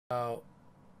About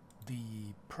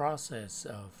the process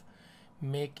of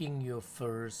making your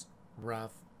first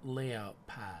rough layout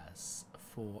pass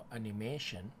for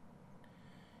animation.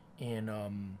 And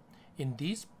in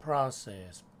this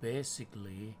process,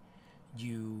 basically,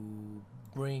 you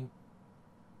bring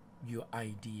your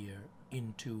idea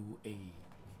into a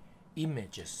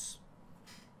images.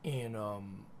 And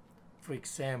for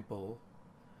example,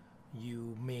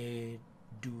 you may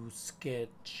do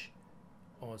sketches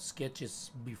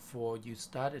before you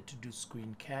started to do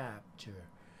screen capture,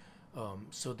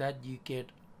 so that you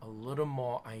get a little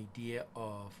more idea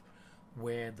of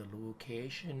where the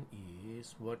location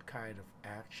is, what kind of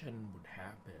action would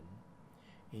happen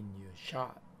in your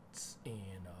shots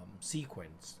and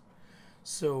sequence.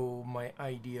 So my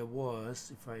idea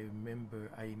was, if I remember,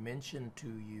 I mentioned to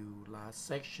you last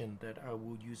section that I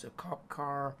will use a cop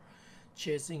car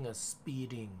chasing a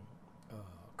speeding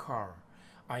car.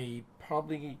 I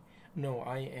probably no,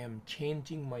 I am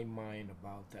changing my mind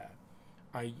about that.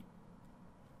 I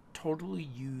totally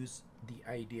use the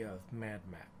idea of Mad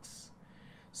Max.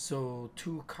 So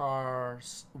two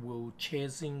cars will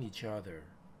chasing each other,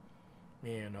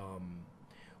 and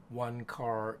one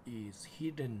car is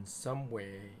hidden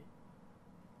somewhere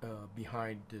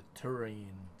behind the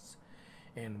terrains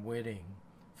and waiting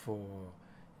for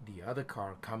the other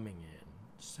car coming in.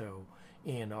 So,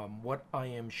 and what I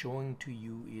am showing to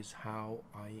you is how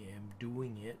I am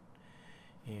doing it,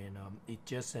 and it's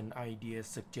just an idea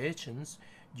suggestions.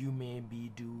 You may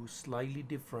be do slightly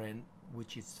different,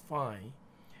 which is fine.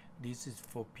 This is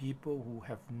for people who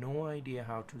have no idea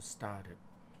how to start it.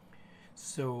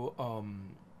 So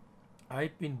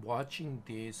I've been watching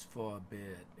this for a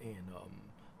bit, and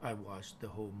I watched the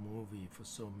whole movie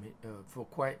for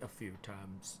quite a few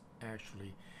times.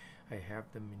 Actually, I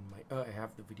have them in my I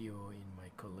have the video in my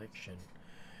collection.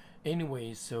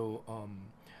 Anyway, so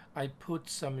I put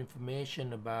some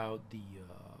information about the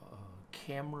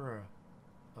camera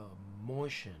uh,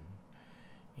 motion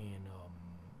and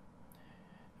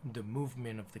the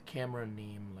movement of the camera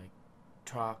name, like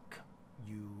truck,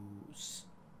 use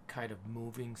kind of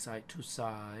moving side to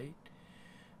side,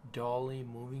 dolly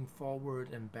moving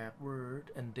forward and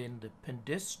backward, and then the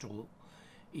pedestal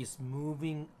is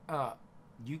moving up.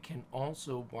 You can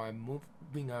also, while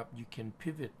moving up, you can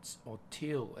pivot or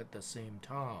tilt at the same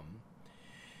time.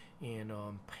 And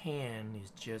pan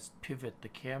is just pivot the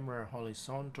camera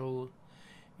horizontal,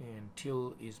 and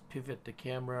tilt is pivot the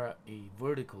camera a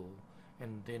vertical,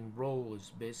 and then roll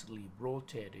is basically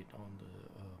rotated on the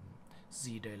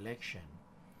z direction.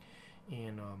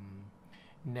 And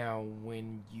now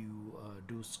when you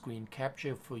do screen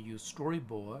capture for your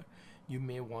storyboard, you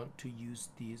may want to use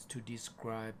these to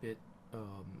describe it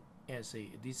as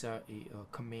these are a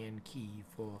command key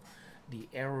for the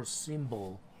arrow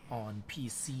symbol on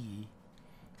PC.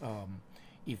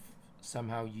 If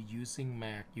somehow you're using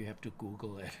Mac, you have to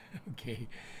Google it. Okay,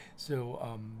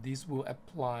 so this will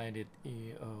apply it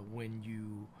when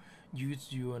you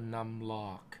use your num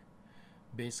lock.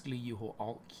 Basically, you hold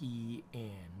Alt key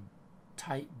and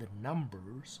type the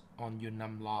numbers on your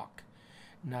num lock,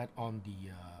 not on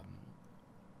the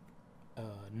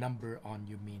number on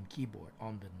your main keyboard,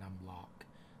 on the num lock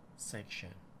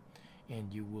section,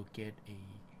 and you will get a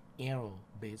arrow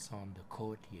based on the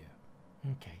code here.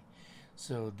 Okay,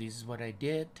 so this is what I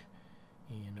did,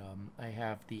 and I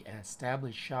have the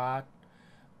established shot.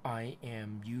 I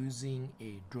am using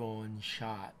a drone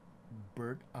shot,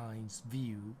 bird eyes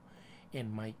view,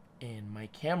 and my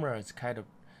camera is kind of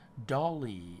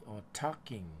dolly or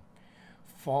tucking,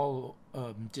 follow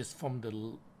just from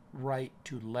the right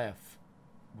to left,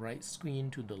 right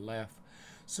screen to the left.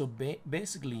 So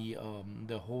basically,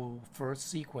 the whole first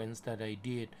sequence that I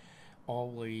did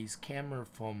always camera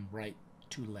from right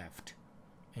to left,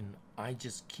 and I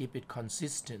just keep it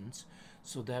consistent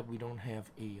so that we don't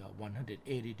have a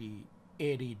 180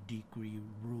 degree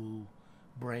rule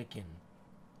breaking.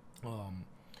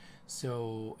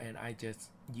 So, and I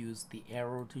just use the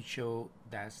arrow to show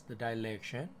that's the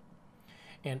direction.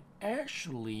 And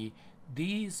actually,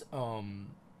 these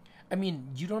I mean,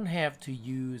 you don't have to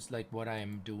use like what I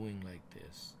am doing like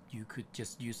this. You could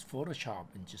just use Photoshop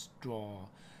and just draw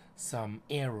some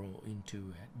arrow into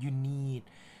it. You need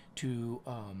to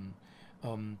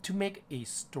make a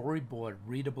storyboard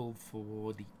readable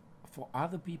for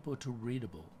other people to read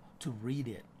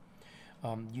it.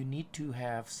 You need to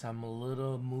have some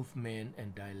little movement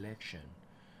and direction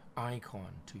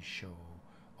icon to show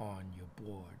on your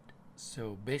board.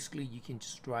 So basically, you can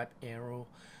just drive arrow.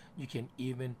 You can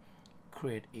even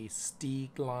create a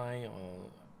stick line or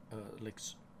like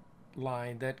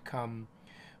line that come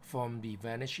from the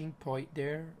vanishing point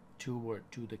there toward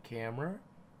to the camera,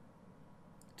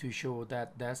 to show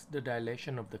that that's the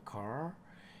direction of the car.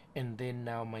 And then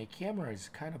now my camera is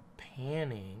kind of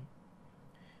panning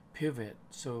pivot,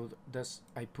 so that's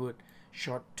I put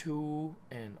shot 2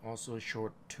 and also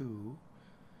shot 2.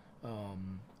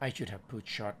 I should have put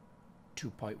shot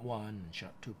 2.1 and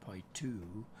shot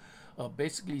 2.2.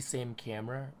 Basically same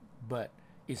camera, but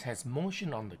it has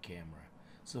motion on the camera,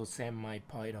 so same my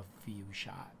point of view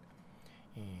shot.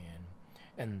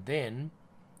 And then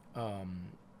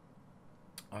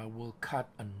I will cut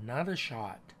another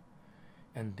shot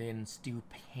and then still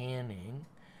panning,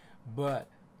 but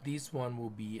this one will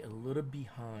be a little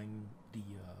behind the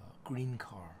green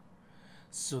car,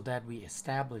 so that we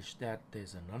establish that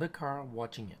there's another car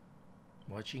watching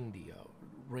the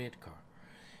red car.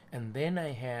 And then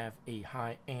I have a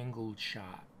high angle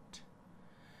shot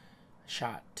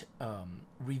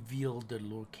reveal the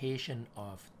location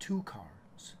of 2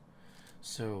 cars,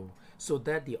 so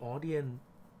that the audience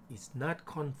is not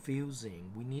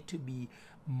confusing. We need to be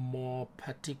more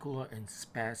particular and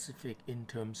specific in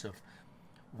terms of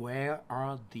where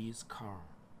are these cars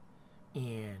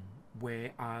and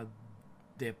where are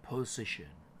their position.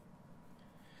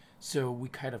 So we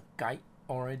kind of guide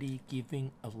already,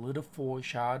 giving a little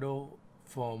foreshadow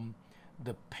from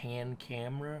the pan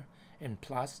camera, and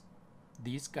plus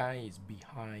this guy is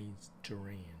behind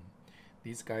terrain.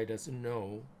 This guy doesn't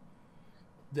know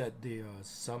that there is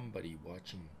somebody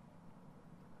watching.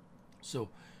 So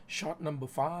shot number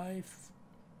 5,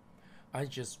 I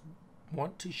just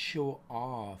want to show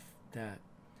off that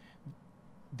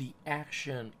the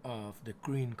action of the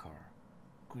green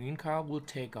car will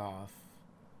take off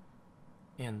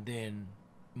and then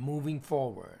moving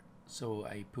forward. So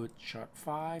I put shot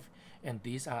 5, and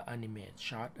these are animated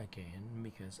shot again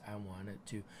because I wanted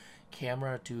to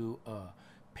camera to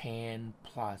pan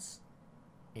plus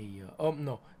a oh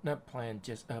no, not plan,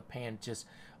 just pan, just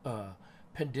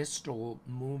pedestal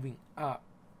moving up,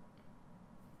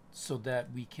 so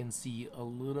that we can see a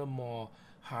little more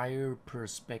higher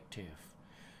perspective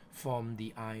from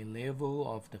the eye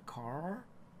level of the car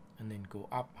and then go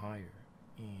up higher.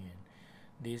 And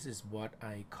this is what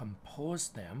I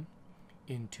composed them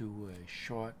into a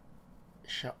short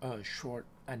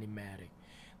animatic.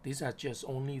 These are just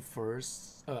only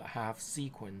first half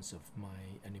sequence of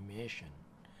my animation,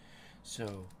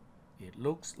 so it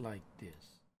looks like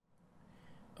this.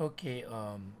 Okay,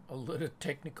 a little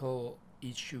technical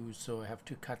issue, so I have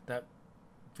to cut that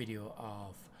video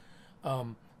off.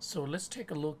 So let's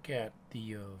take a look at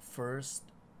the first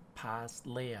pass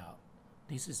layout.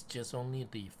 This is just only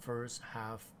the first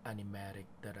half animatic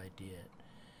that I did.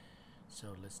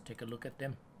 So let's take a look at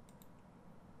them.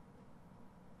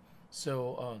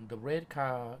 So the red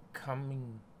car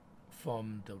coming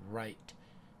from the right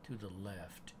to the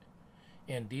left,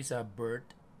 and these are bird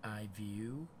eye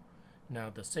view. Now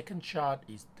the second shot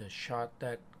is the shot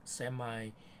that semi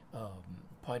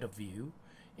point of view,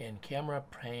 and camera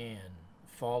pan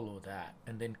follow that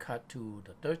and then cut to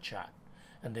the third shot,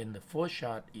 and then the fourth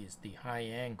shot is the high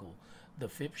angle. The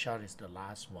fifth shot is the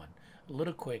last one. A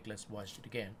little quick, let's watch it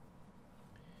again.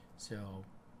 So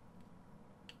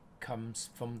comes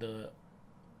from the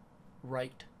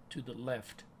right to the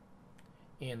left,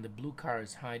 and the blue car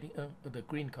is hiding, the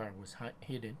green car was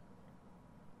hidden.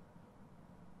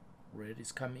 Red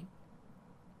is coming,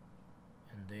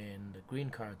 and then the green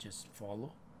car just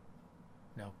follow.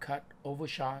 Now cut over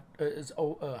shot is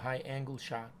a high angle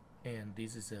shot, and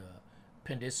this is a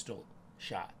pedestal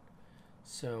shot.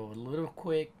 So a little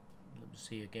quick, let's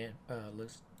see again,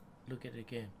 let's look at it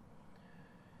again.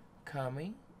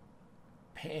 Coming,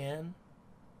 pan,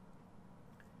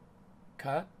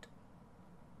 cut,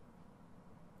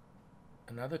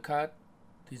 another cut,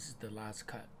 this is the last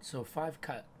cut, so 5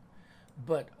 cut.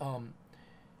 But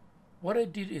what I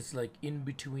did is, like, in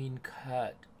between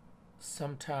cut,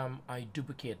 sometimes I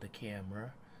duplicate the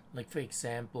camera. Like for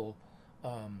example,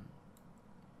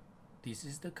 this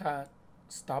is the cut,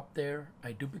 stop there,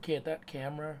 I duplicate that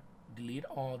camera, delete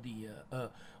all the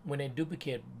when I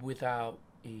duplicate without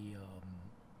a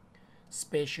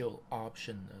spatial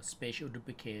option, spatial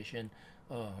duplication,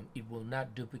 it will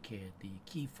not duplicate the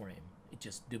keyframe, it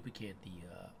just duplicate the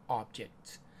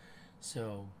objects.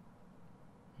 So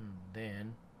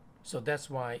then, so that's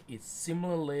why it's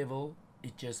similar level,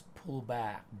 it just pull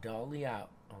back, dolly out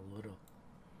a little,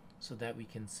 so that we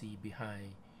can see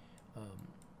behind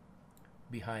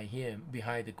him,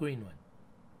 behind the green one.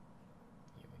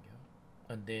 Here we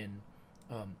go. And then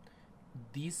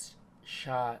this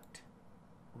shot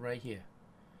right here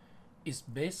is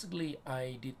basically,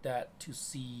 I did that to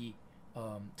see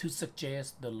to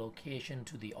suggest the location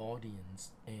to the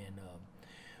audience, and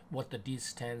what the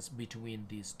distance between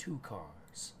these two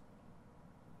cars,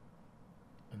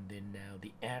 and then now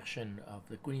the action of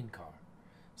the green car.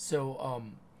 So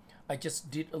I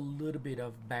just did a little bit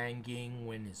of banging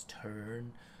when it's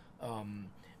turned,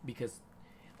 because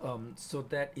so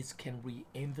that it can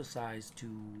re-emphasize to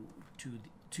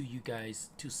to you guys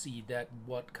to see that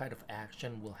what kind of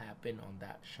action will happen on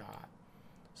that shot.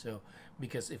 So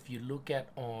because if you look at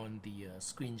on the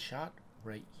screenshot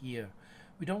right here,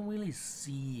 we don't really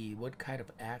see what kind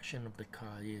of action of the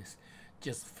car is.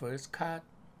 Just first cut,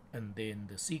 and then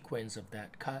the sequence of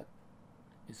that cut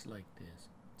is like this.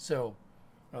 So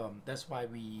that's why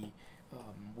we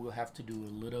will have to do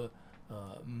a little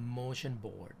motion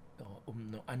board,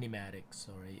 no, animatic.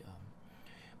 Sorry,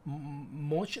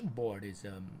 motion board is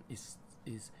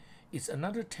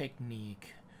another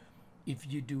technique.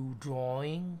 If you do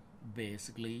drawing,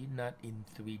 basically not in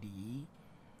 3D,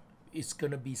 it's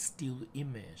gonna be still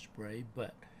image, right?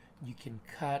 But you can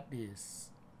cut this,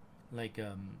 like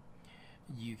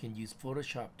you can use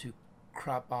Photoshop to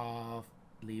crop off,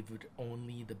 leave it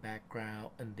only the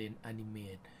background, and then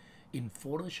animate in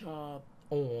Photoshop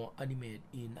or animate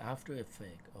in After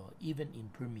Effects or even in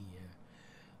Premiere,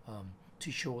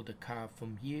 to show the car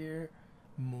from here,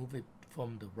 move it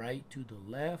from the right to the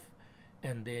left,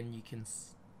 and then you can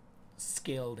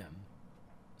scale them,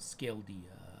 scale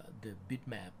the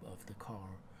bitmap of the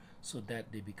car so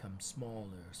that they become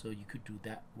smaller. So you could do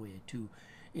that way too.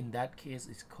 In that case,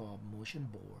 it's called motion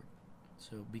board.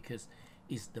 So because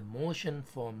it's the motion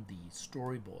from the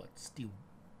storyboard, still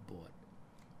board.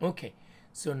 Okay,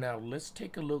 so now let's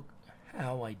take a look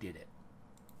how I did it.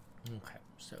 Okay,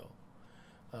 so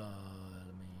let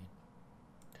me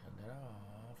turn that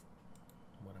off.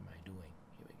 What am I doing?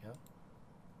 Here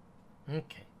we go.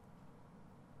 Okay.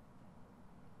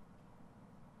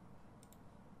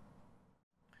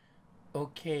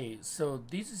 Okay, so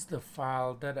this is the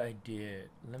file that I did.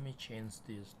 Let me change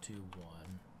this to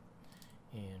 1,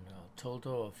 and a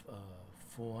total of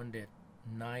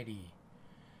 490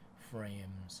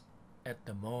 frames at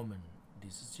the moment.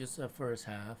 This is just the first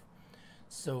half.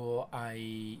 So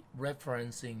I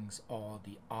referencing all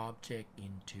the object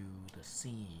into the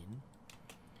scene,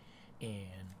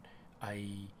 and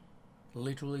I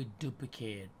literally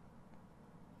duplicate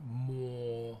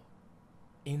more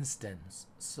instance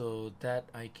so that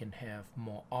I can have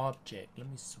more object. Let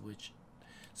me switch.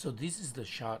 So this is the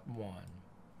shot 1,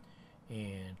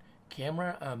 and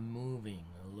camera are moving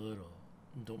a little.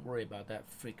 Don't worry about that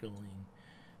flickering.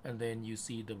 And then you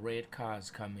see the red cars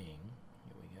coming.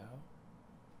 Here we go.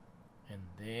 And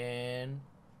then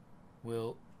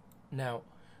we'll now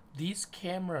this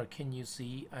camera, can you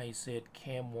see I said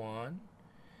cam 1,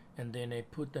 and then I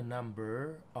put the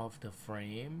number of the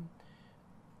frame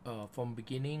from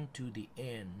beginning to the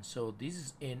end. So this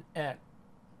is in at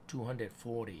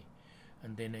 240,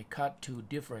 and then I cut to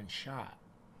different shot.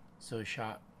 So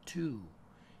shot 2,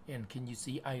 and can you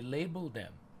see I labeled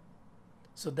them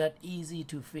so that easy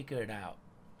to figure it out.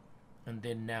 And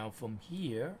then now from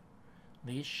here,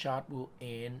 this shot will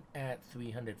end at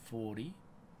 340,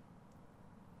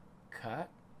 cut,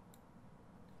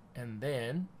 and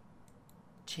then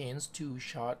change to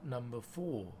shot number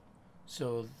 4.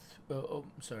 So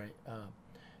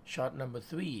shot number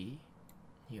 3,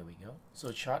 here we go.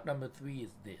 So shot number 3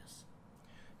 is this,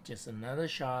 just another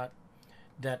shot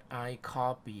that I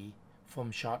copy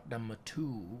from shot number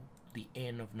 2, the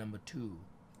end of number 2.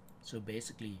 So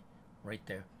basically right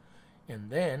there, and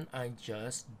then I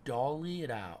just dolly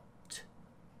it out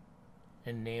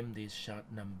and name this shot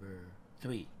number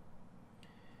 3.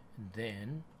 And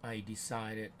then I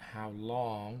decided how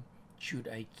long should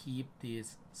I keep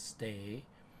this stay.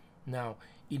 Now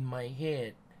in my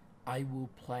head I will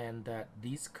plan that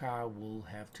this car will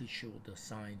have to show the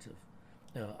signs of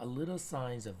a little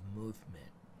signs of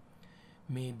movement.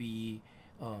 Maybe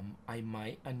I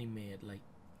might animate like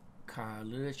car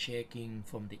little shaking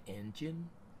from the engine.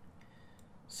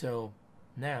 So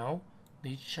now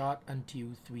this shot until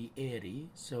 380,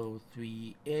 so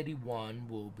 381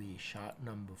 will be shot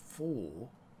number 4.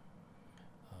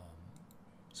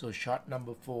 So shot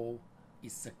number 4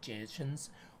 is suggestions.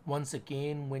 Once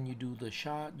again, when you do the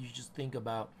shot, you just think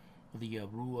about the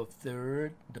rule of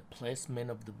third, the placement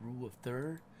of the rule of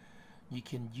third. You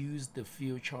can use the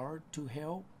field chart to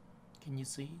help. Can you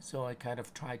see? So I kind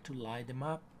of try to line them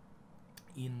up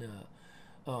in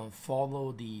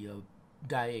follow the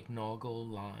diagonal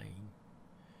line.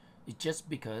 It's just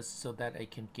because so that I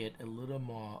can get a little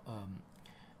more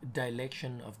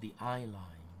direction of the eye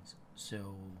lines.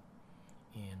 So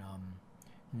and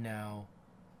now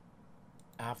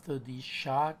after this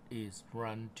shot is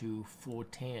run to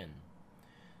 410.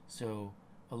 So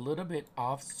a little bit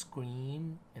off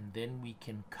screen, and then we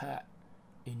can cut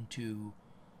into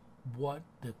what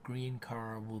the green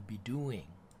car will be doing.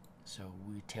 So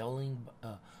we're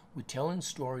telling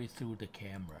story through the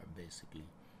camera basically,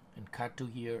 and cut to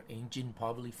here. Engine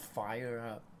probably fire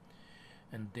up,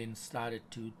 and then started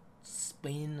to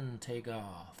spin and take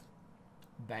off,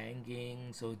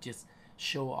 banging. So just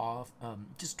show off,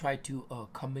 just try to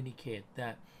communicate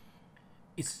that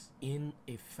it's in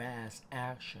a fast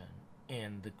action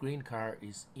and the green car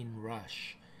is in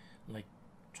rush, like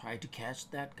try to catch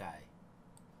that guy,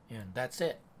 and that's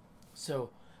it. So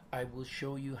I will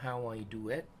show you how I do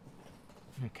it.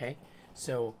 Okay,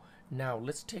 so now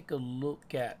let's take a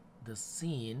look at the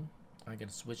scene. I'm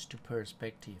gonna switch to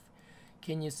perspective.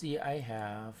 Can you see I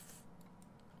have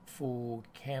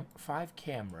five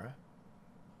camera,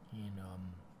 and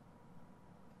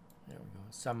there we go.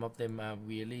 Some of them are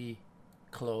really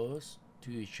close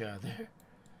to each other,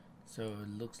 so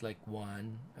it looks like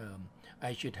one.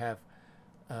 I should have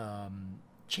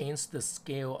changed the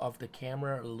scale of the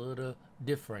camera a little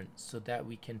different so that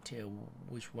we can tell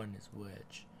which one is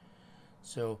which.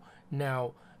 So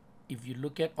now if you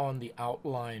look at on the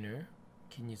outliner,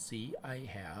 can you see I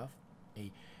have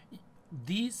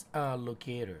these are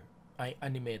locator. I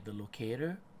animate the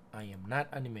locator, I am not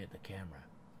animate the camera.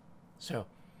 So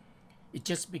it's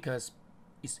just because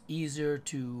it's easier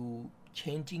to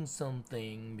changing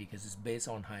something because it's based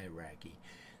on hierarchy.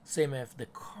 Same as the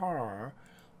car.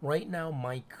 Right now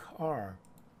my car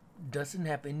doesn't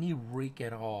have any rig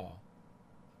at all,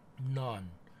 none.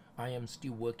 I am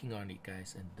still working on it,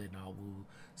 guys, and then I will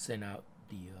send out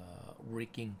the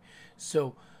rigging.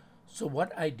 So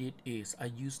what I did is I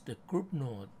used the group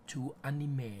node to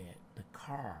animate the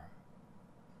car.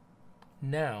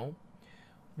 Now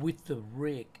with the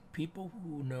rig, people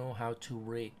who know how to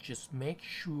rig, just make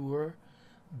sure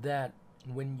that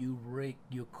when you rig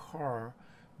your car,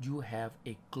 you have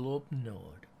a globe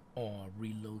node or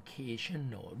relocation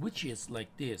node, which is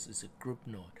like this, is a group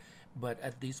node. But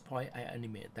at this point I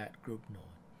animate that group node,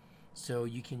 so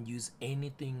you can use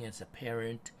anything as a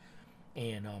parent.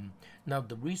 And now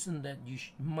the reason that you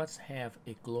must have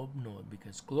a globe node,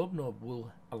 because globe node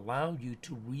will allow you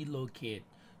to relocate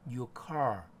your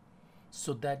car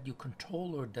so that your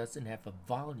controller doesn't have a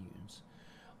volumes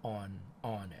on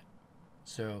it.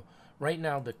 So right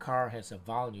now the car has a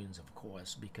volumes, of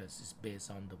course, because it's based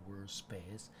on the world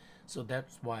space. So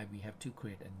that's why we have to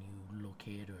create a new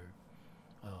locator,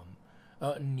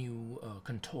 a new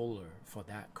controller for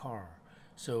that car.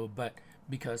 So but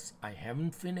because I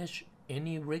haven't finished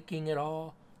any rigging at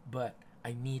all, but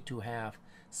I need to have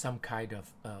some kind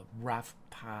of rough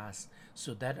pass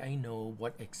so that I know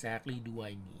what exactly do I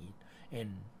need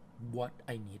and what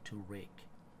I need to rig.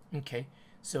 Okay,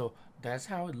 so that's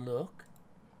how it look.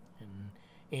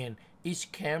 And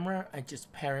each camera I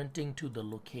just parenting to the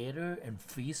locator and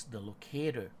freeze the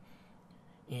locator.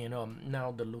 And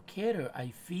now the locator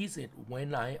I freeze it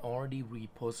when I already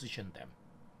reposition them.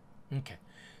 Okay,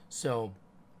 so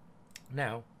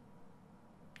now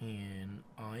and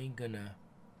I'm gonna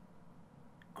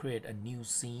create a new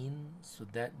scene so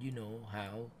that you know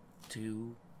how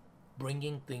to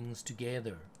bringing things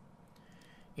together.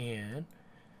 And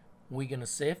we're gonna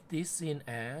save this scene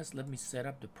as, let me set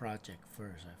up the project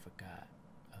first, I forgot.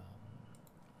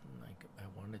 Like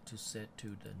I wanted to set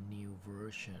to the new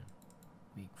version,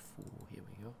 week 4. Here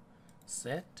we go,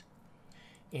 set.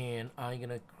 And I'm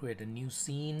gonna create a new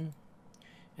scene,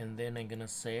 and then I'm gonna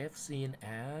save scene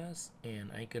as,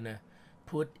 and I'm gonna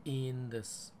put in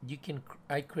this,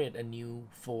 I create a new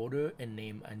folder and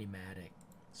name animatic.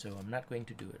 So I'm not going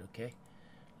to do it, okay?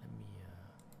 Let me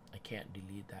I can't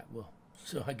delete that, well,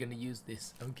 so I'm gonna use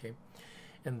this, okay?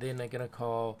 And then I'm gonna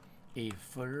call a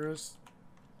first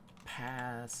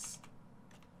pass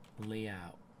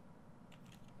layout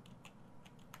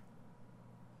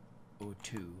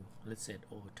 02. Let's set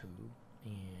 02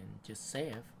 and just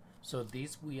save. So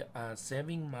this, we are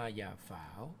saving Maya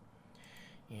file,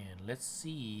 and let's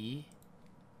see,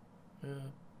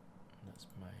 that's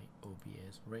my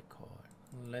OBS record.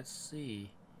 Let's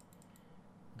see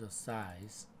the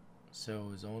size.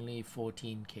 So it's only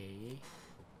 14K,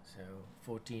 so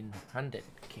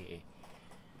 1400K,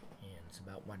 and it's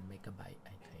about 1 megabyte,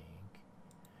 I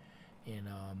think. And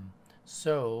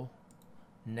so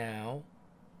now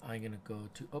I'm gonna go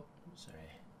to, oh sorry,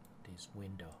 this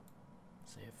window.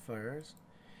 Save first,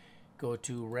 go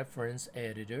to reference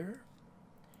editor,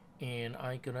 and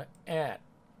I'm gonna add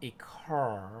a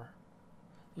car.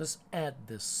 Let's add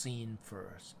the scene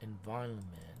first, environment.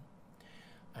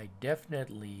 I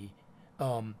definitely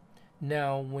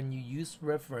now when you use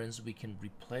reference, we can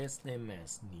replace them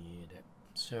as needed.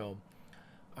 So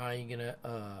I'm gonna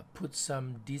put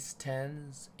some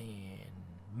distance and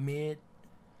mid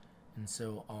and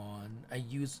so on.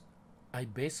 I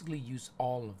basically use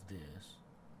all of this.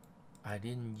 I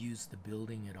didn't use the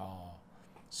building at all.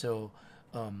 So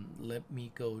let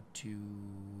me go to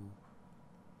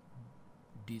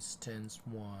distance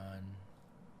 1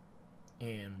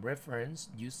 and reference,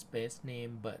 use space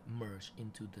name but merge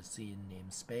into the scene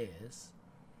namespace.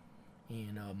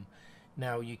 And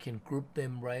now you can group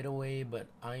them right away, but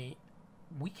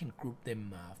we can group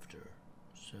them after,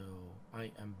 so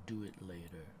I do it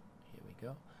later. Here we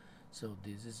go. So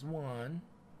this is one,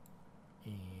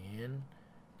 and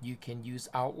you can use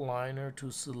outliner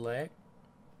to select.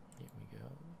 Here we go.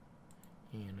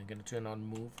 And I'm gonna turn on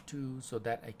move to so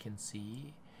that I can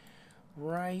see.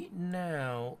 Right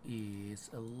now is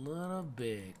a little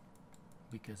big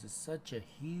because it's such a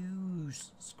huge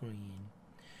screen.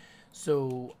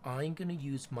 So I'm gonna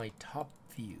use my top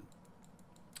view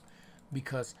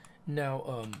because now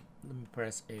let me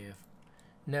press F.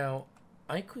 Now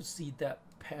I could see that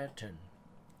pattern.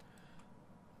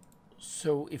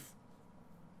 So if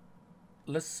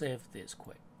let's save this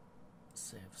quick.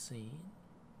 Save scene.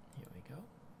 Here we go.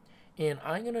 And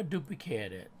I'm gonna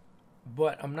duplicate it,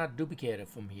 but I'm not duplicating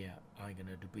from here. I'm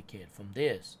gonna duplicate from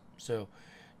this. So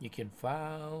you can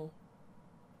file,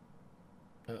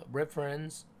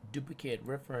 reference, duplicate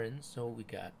reference. So we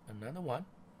got another one.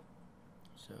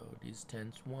 So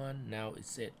distance 1. Now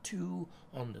it's at 2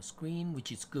 on the screen,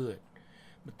 which is good,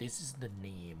 but this is the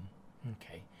name.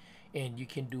 Okay, and you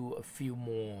can do a few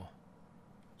more.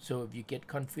 So if you get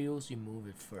confused, you move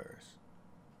it first.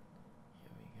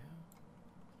 Here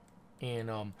we go.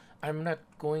 And I'm not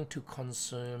going to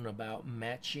concern about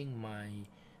matching my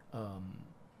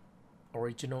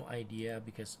original idea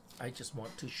because I just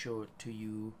want to show it to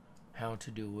you how to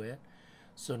do it.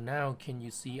 So now can you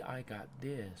see I got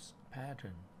this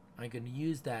pattern? I'm going to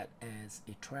use that as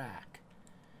a track,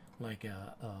 like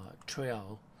a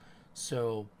trail.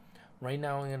 So right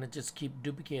now I'm going to just keep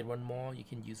duplicate one more. You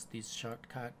can use this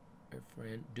shortcut,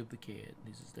 friend, duplicate.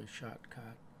 This is the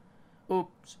shortcut.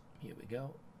 Oops, here we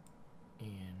go.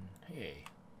 And hey,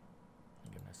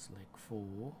 I'm going to select 4.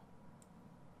 Move.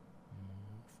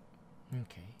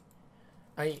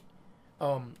 Okay.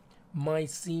 My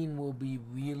scene will be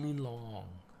really long,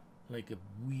 like a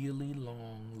really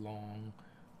long,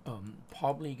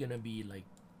 probably gonna be like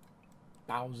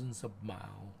thousands of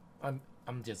miles.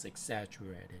 I'm just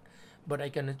exaggerated, but I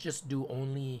gonna just do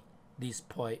only this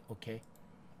point. Okay,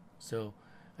 so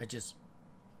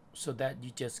so that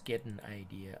you just get an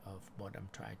idea of what I'm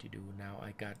trying to do. Now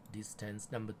I got distance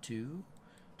number 2.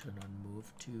 Turn on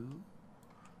move to.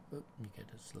 Oop, you get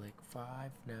to select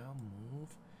 5 now. Move,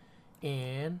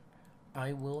 and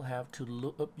I will have to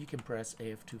look up. You can press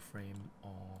F to frame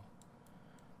all.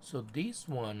 So this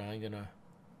one I'm gonna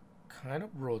kind of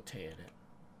rotate it.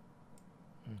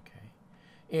 Okay,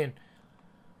 and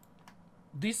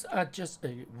these are just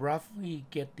a roughly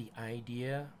get the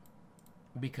idea,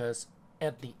 because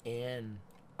at the end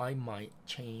I might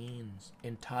change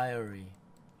entirely.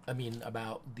 I mean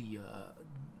about the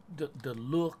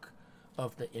look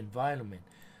of the environment.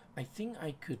 I think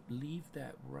I could leave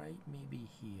that right maybe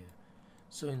here.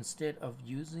 So instead of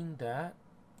using that,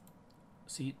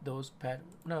 see those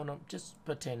patterns? No, just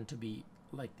pretend to be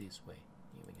like this way.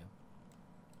 Here we go.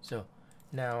 So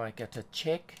now I got to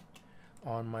check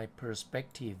on my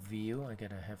perspective view. I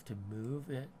gotta have to move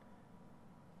it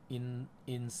in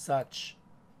such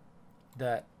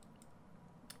that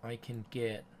I can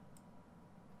get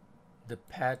the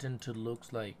pattern to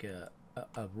look like a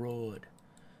road.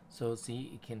 So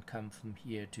see, it can come from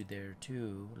here to there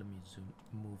too. Let me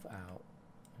move out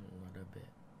a little bit.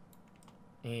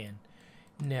 And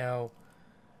now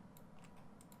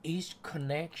each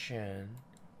connection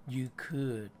you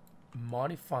could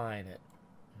modify it.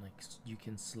 Like you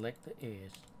can select the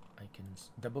edge. I can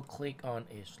double click on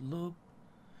edge loop.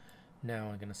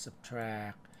 Now I'm gonna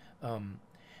subtract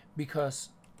because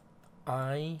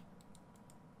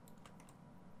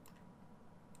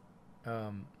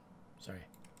sorry,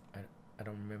 I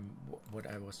don't remember what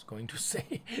I was going to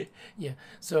say. Yeah,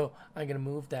 so I'm gonna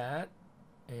move that,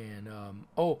 and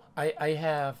I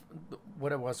have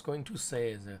what I was going to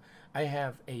say is I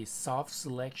have a soft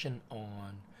selection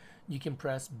on. You can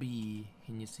press B,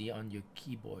 and you see on your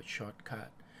keyboard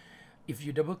shortcut. If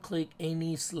you double click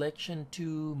any selection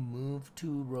to, move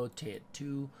to, rotate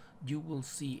to, you will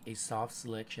see a soft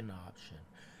selection option.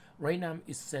 Right now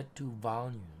it's set to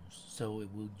volumes, so it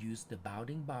will use the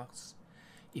bounding box.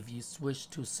 If you switch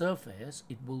to surface,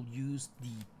 it will use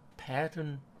the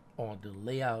pattern or the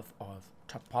layout of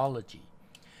topology.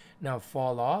 Now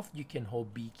fall off, you can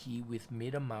hold B key with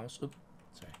middle mouse. Oops,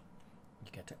 sorry.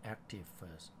 You got to active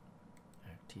first.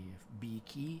 Active B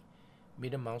key,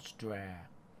 middle mouse drag,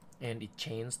 and it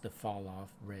changes the fall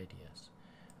off radius.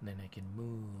 And then I can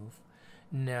move.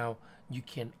 Now you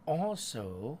can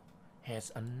also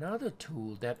has another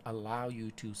tool that allow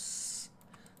you to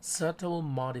subtle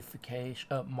modify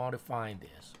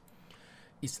this.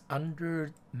 It's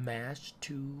under Mesh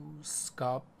tool,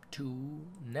 Sculpt tool.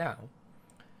 Now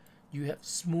you have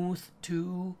Smooth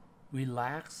tool,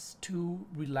 Relax tool.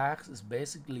 Relax is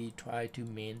basically try to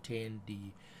maintain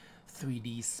the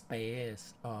 3D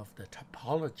space of the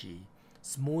topology.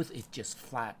 Smooth is just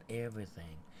flat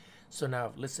everything. So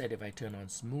now let's say if I turn on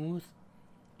Smooth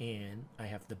and I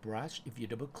have the brush, if you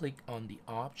double click on the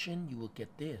option, you will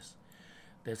get this.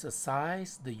 There's a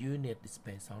size, the unit is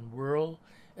based on world,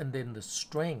 and then the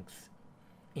strength.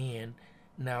 And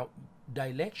now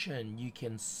direction, you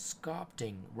can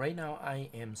sculpting. Right now I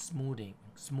am smoothing,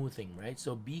 right?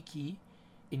 So B key,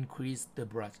 increase the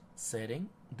brush setting,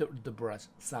 the brush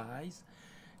size.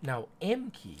 Now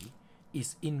M key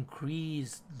is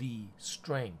increase the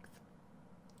strength.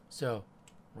 So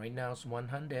right now it's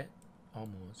 100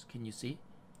 almost. Can you see?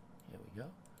 Here we go.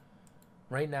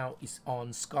 Right now it's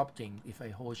on sculpting. If I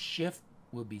hold shift,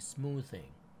 will be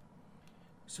smoothing.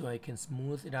 So I can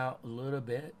smooth it out a little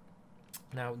bit.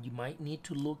 Now you might need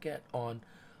to look at on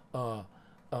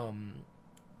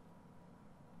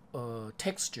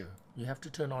texture. You have to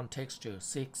turn on texture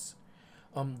 6.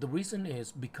 The reason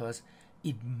is because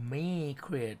it may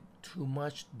create too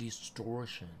much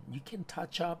distortion. You can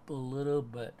touch up a little,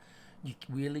 but you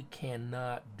really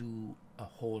cannot do a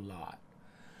whole lot.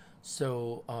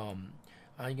 So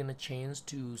I'm gonna change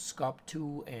to Sculpt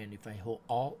tool, and if I hold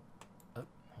Alt, hold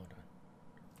on,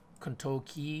 Control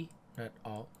key, not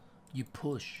Alt, you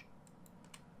push.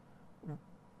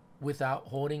 Without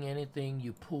holding anything,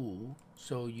 you pull,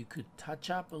 so you could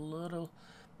touch up a little.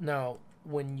 Now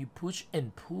when you push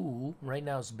and pull, right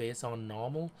now it's based on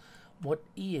normal. What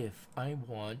if I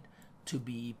want to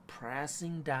be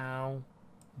pressing down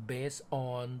based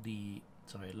on the,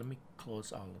 sorry, let me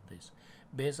close all of this,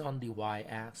 based on the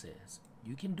y-axis?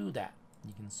 You can do that.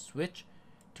 You can switch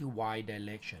to y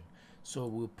direction. So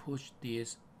we'll push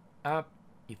this up.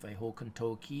 If I hold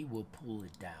Control key, we'll pull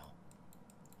it down.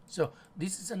 So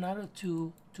this is another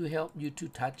tool to help you to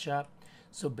touch up.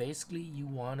 So basically you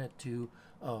wanted to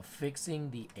fixing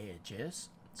the edges.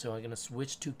 So I'm gonna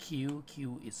switch to Q.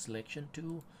 Q is selection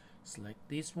tool. Select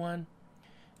this one,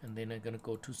 and then I'm gonna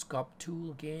go to Sculpt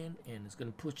tool again, and it's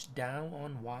gonna push down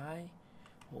on Y.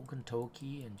 Hold Control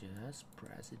key and just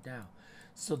press it down,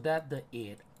 so that the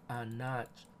edges are not,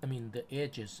 the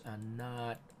edges are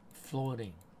not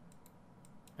floating.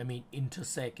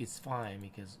 Intersect is fine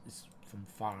because it's from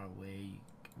far away. You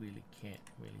really can't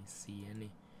really see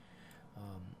any.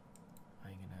 I'm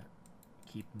gonna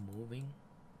keep moving.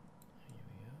 Here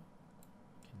we go.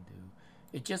 Can do.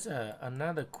 It's just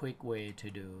another quick way to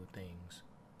do things.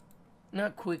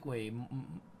 Not quick way.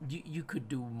 You could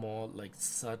do more like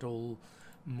subtle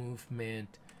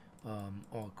movement,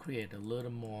 or create a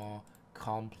little more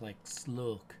complex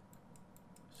look.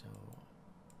 So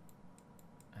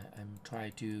I'm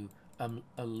trying to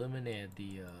eliminate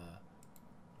the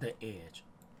edge,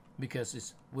 because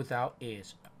it's without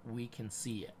edge we can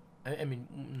see it.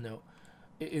 No,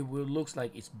 it will looks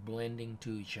like it's blending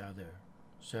to each other.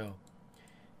 So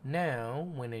now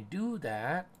when I do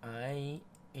that, I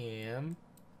am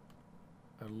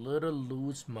a little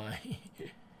loose my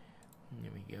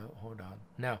here we go, hold on.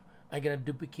 Now I'm gonna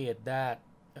duplicate that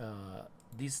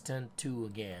distance 2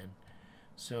 again.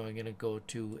 So I'm gonna go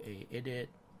to a edit.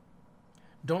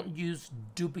 Don't use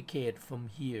duplicate from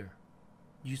here,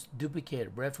 use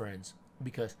duplicate reference,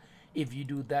 because if you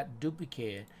do that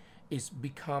duplicate, it's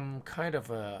become kind of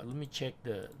a, let me check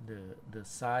the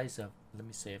size of, let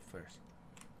me say it first.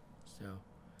 So,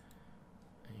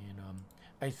 and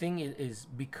I think it is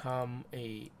become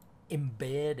a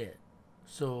embedded.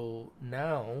 So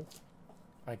now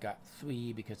I got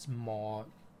 3 because more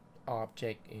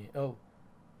object in,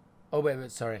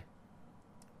 wait, sorry,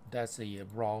 that's a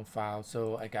wrong file.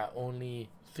 So I got only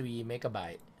 3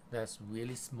 megabyte. That's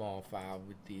really small file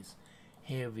with this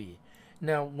heavy.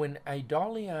 Now when I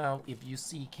dolly out, if you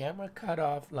see camera cut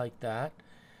off like that,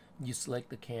 you select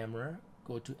the camera,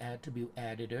 go to attribute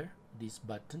editor, this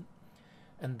button,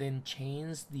 and then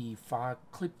change the file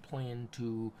clip plane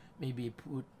to maybe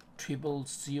put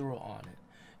 000 on it.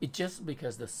 It's just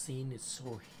because the scene is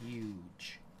so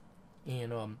huge.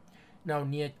 And now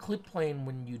near clip plane,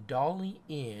 when you dolly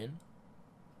in,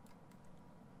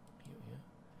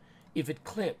 if it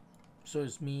clip, so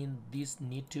it means this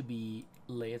need to be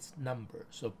less number,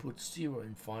 so put 0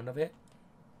 in front of it.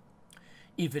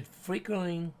 If it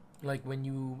flickering, like when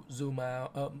you zoom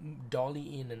out,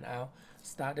 dolly in and out,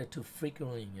 started to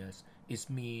flickering, yes, it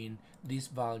means these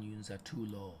volumes are too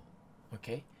low.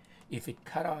 Okay, if it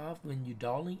cut off when you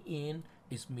dolly in,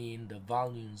 it means the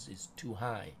volumes is too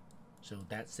high. So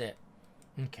that's it.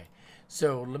 Okay,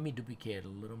 so let me duplicate a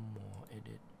little more.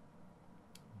 Edit,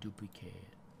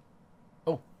 duplicate.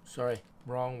 Oh, sorry,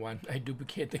 wrong one. I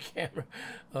duplicate the camera.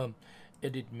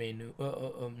 Edit menu.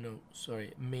 No,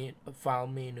 sorry. File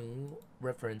menu,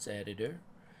 reference editor,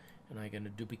 and I'm gonna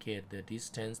duplicate the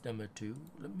distance number 2.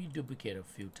 Let me duplicate a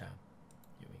few times.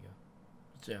 Here we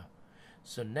go.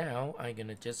 So now I'm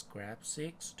gonna just grab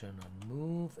 6, turn on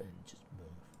move, and just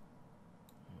move.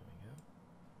 There we go.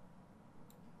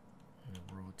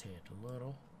 And rotate a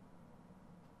little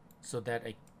so that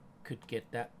I could get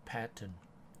that pattern.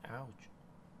 Ouch.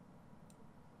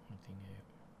 I think here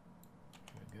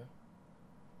we go.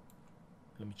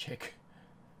 Let me check.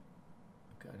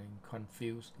 Getting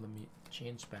confused. Let me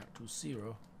change back to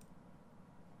 0.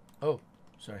 Oh,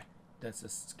 sorry. That's a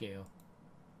scale.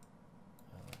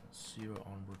 0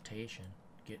 on rotation.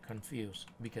 Get confused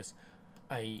because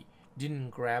I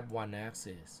didn't grab one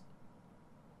axis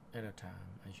at a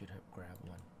time. I should have grabbed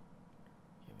one.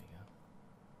 Here we go.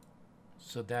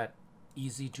 So that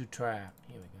easy to track.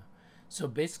 Here we go. So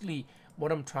basically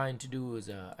what I'm trying to do is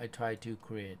I try to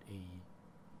create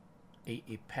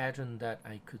a pattern that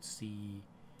I could see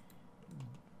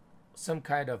some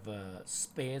kind of a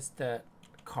space that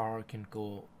car can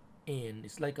go in.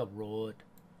 It's like a road.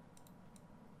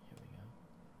 Here we go.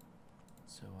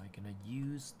 So I'm gonna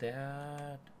use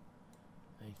that.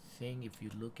 I think if you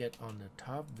look at on the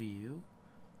top view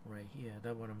right here,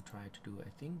 that's what I'm trying to do. I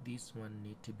think this one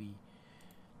need to be,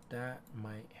 that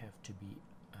might have to be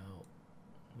out.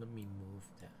 Let me move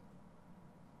that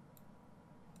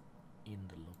in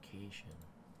the location.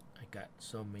 I got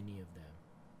so many of them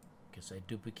because I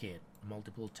duplicate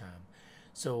multiple times.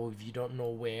 So if you don't know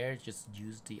where, just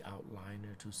use the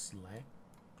outliner to select.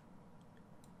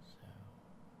 So,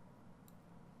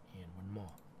 and one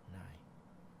more, 9.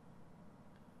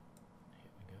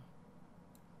 Here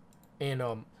we go.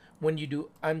 And when you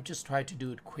do, I'm just trying to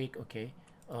do it quick, okay?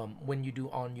 When you do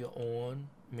on your own,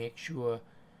 make sure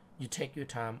you take your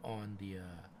time on the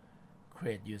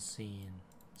create your scene.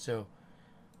 So,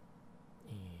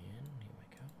 and here we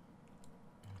go.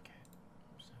 Okay,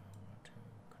 so I want to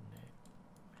connect.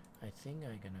 I think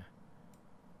I'm gonna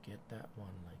get that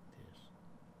one like this,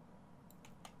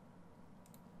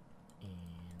 and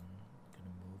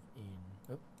gonna move in.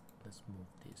 Oh, let's move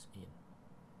this in.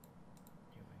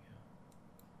 Here we go.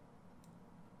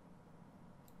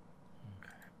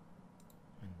 Okay,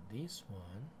 and this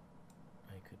one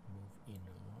I could move in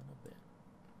a little bit.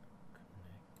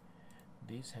 Connect.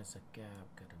 This has a gap,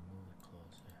 gotta move it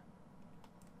closer.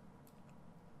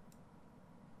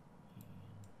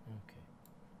 And, okay.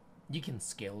 You can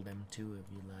scale them too if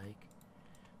you like.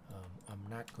 I'm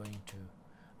not going to.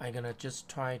 I'm gonna just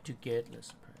try to get.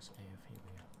 Let's press A. Here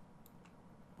we go.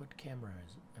 What camera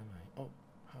is it? Am I? Oh,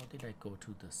 how did I go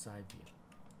to the side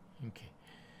view? Okay.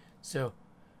 So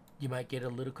you might get a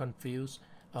little confused.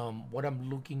 What I'm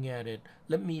looking at it,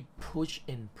 let me push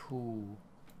and pull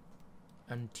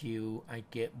until I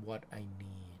get what I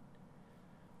need.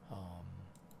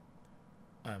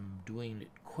 I'm doing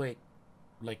it quick.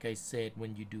 Like I said,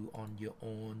 when you do on your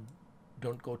own,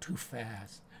 don't go too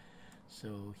fast.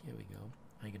 So here we go.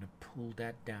 I'm gonna pull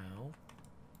that down.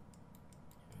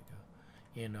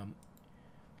 Here we go. And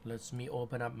let me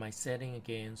open up my setting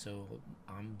again. So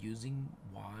I'm using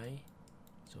Y.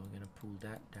 So I'm gonna pull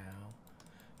that down.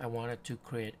 I wanted to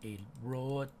create a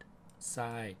road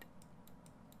side.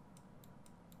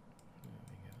 There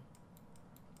we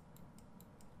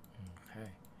go.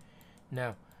 Okay.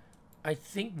 Now, I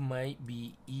think might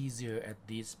be easier at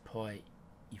this point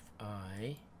if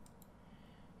I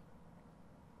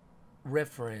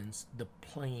reference the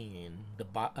plane,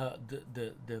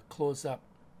 the close-up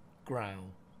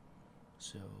ground.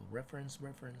 So reference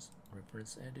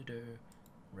editor,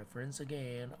 reference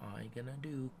again. I'm gonna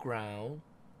do ground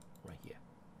right here.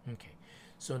 Okay,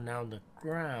 so now the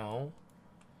ground,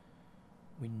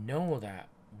 we know that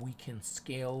we can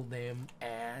scale them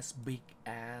as big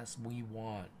as we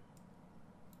want.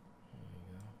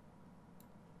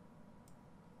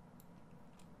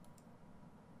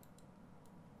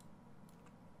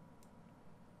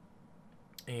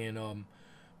 And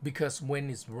because when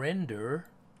it's render,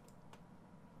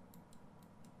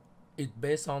 it's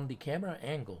based on the camera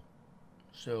angle.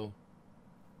 So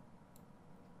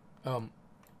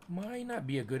might not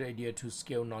be a good idea to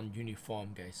scale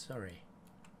non-uniform, guys. Sorry.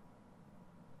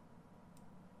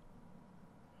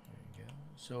 There you go.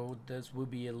 So this will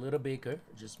be a little bigger.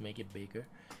 Just make it bigger.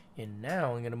 And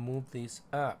now I'm gonna move this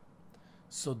up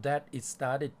so that it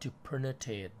started to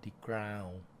penetrate the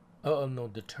ground. Oh no,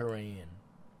 the terrain.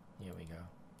 Here we go.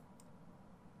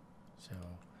 So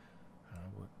I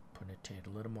would penetrate a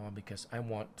little more because I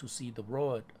want to see the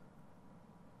road.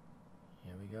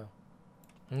 Here we go.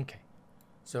 Okay.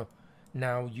 So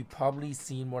now you probably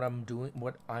seen what I'm doing,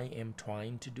 what I am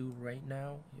trying to do right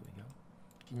now. Here we go.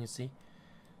 Can you see?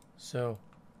 So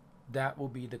that will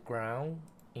be the ground,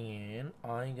 and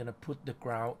I'm gonna put the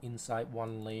ground inside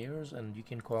one layers, and you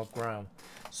can call ground,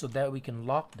 so that we can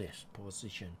lock this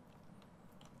position.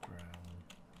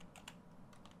 Ground.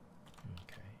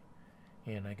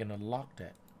 Okay. And I'm gonna lock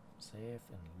that. Save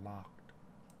and locked.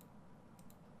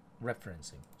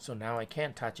 Referencing. So now I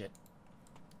can't touch it.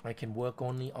 I can work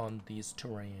only on this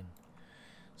terrain.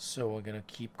 So we're gonna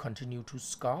continue to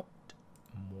sculpt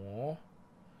more.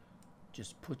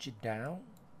 Just push it down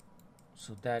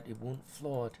so that it won't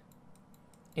float.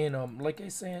 And like I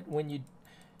said, when you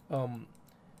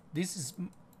this is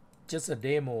just a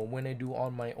demo. When I do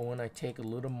on my own, I take a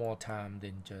little more time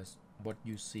than just what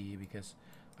you see, because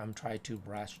I'm trying to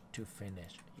rush to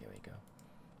finish. Here we go.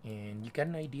 And you got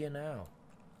an idea now.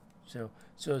 So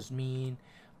it's mean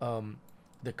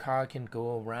the car can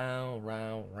go around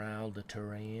the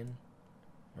terrain,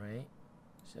 right?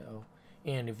 So,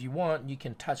 and if you want, you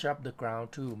can touch up the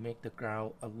ground too, make the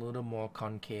ground a little more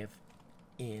concave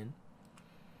in.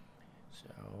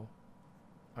 So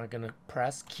I'm gonna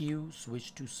press Q,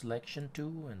 switch to selection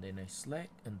 2, and then I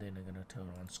select, and then I'm gonna turn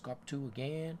on sculpt 2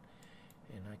 again,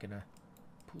 and I'm gonna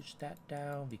push that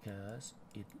down because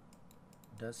it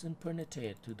doesn't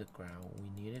penetrate to the ground.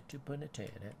 We need it to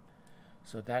penetrate it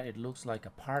so that it looks like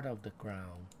a part of the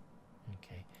ground.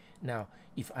 Okay, now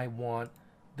if I want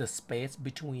the space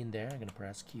between there, I'm gonna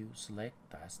press Q, select,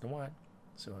 that's the one.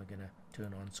 So I'm gonna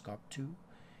turn on sculpt 2, and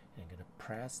I'm gonna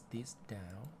press this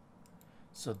down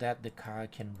so that the car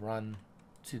can run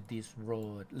to this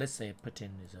road. Let's say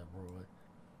pretend is a road,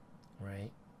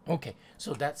 right? Okay,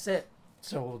 so that's it.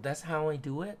 So that's how I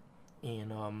do it.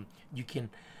 And you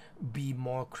can be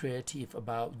more creative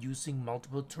about using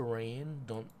multiple terrain.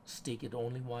 Don't stick it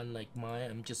only one like mine.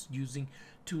 I'm just using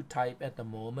 2 type at the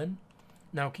moment.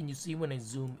 Now can you see when I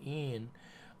zoom in,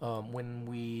 when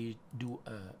we do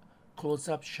a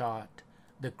close-up shot,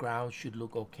 the ground should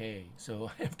look okay. So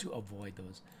I have to avoid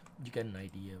those. You get an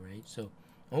idea, right? So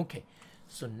okay,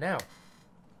 so now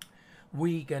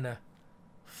we're gonna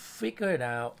figure it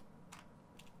out.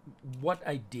 What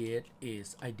I did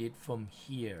is I did from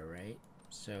here, right?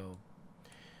 So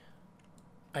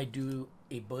I do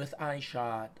a bird's eye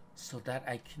shot so that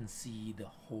I can see the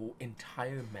whole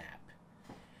entire map,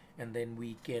 and then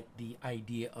we get the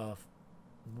idea of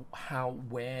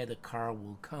where the car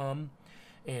will come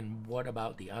and what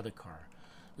about the other car.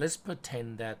 Let's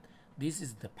pretend that this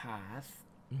is the path.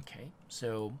 Okay,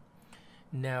 so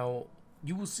now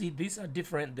you will see these are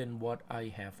different than what I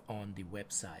have on the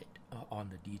website, on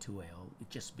the D2L,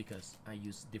 just because I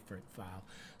use different file.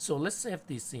 So let's save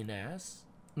this scene as,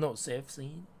 no, save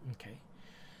scene. Okay,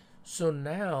 so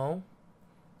now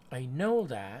I know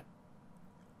that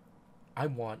I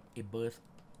want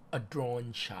a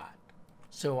drone shot.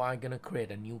 So I'm gonna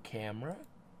create a new camera,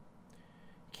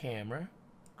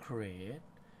 create,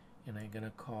 and I'm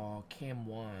gonna call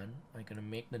cam1. I'm gonna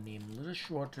make the name a little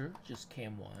shorter, just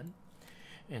cam1.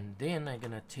 And then I'm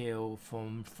gonna tell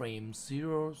from frame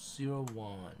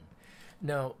 001.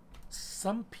 Now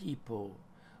some people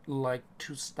like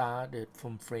to start it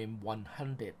from frame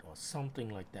 100 or something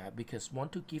like that, because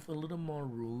want to give a little more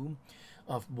room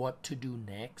of what to do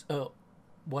next,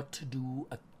 what to do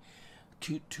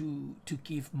to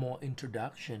give more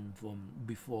introduction from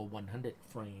before 100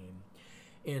 frame.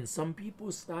 And some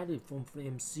people started from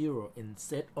frame 0 and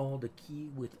set all the key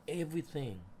with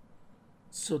everything,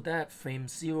 so that frame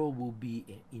 0 will be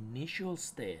an initial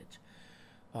stage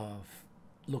of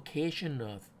location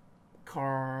of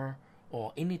car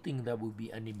or anything that will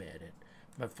be animated.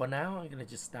 But for now, I'm gonna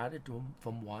just start it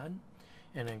from 1,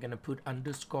 and I'm gonna put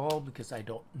underscore because I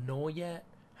don't know yet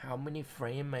how many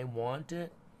frame I want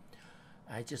it.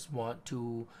 I just want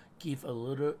to give a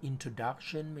little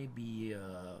introduction, maybe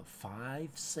 5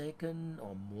 seconds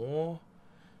or more.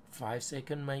 5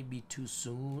 seconds might be too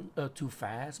soon, too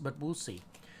fast, but we'll see.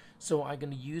 So I'm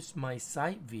gonna use my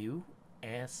side view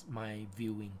as my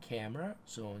viewing camera.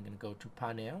 So I'm gonna go to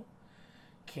panel,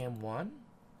 cam1,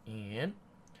 and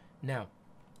now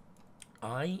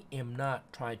I am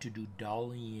not trying to do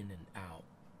dolly in and out.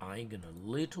 I'm gonna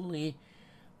literally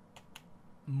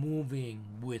moving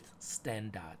with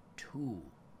standard tool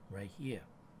right here.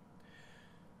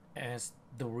 As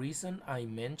the reason I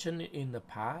mentioned in the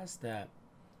past that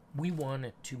we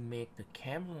wanted to make the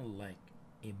camera like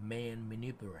a man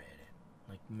manipulated,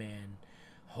 like man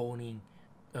holding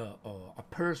or a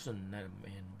person, not a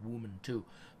man, woman too,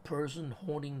 person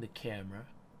holding the camera,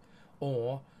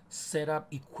 or set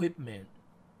up equipment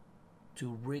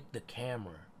to rig the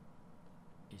camera.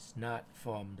 It's not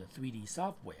from the 3D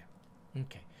software.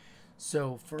 Okay,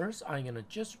 so first I'm gonna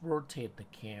just rotate the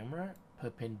camera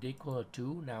perpendicular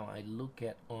to, now I look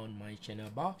at on my channel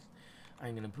box,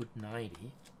 I'm gonna put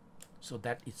 90 so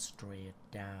that it's straight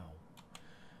down,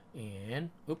 and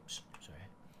oops, sorry,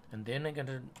 and then I'm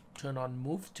gonna turn on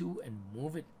move to and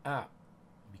move it up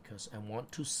because I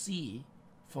want to see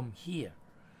from here.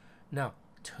 Now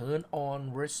turn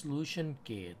on resolution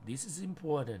gauge. This is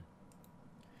important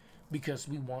because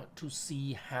we want to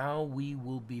see how we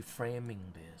will be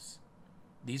framing this.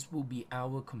 This will be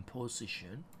our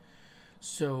composition.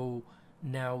 So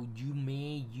now you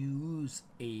may use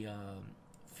a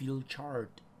field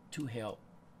chart to help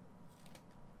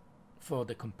for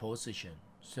the composition.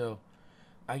 So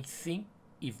I think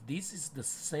if this is the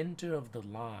center of the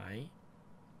line,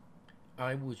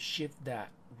 I would shift that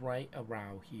right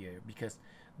around here because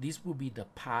this will be the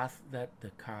path that the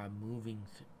car moving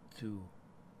through.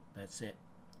 That's it.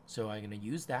 So I'm gonna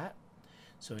use that.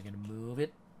 So I'm gonna move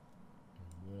it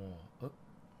more. Oh,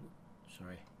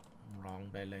 sorry, wrong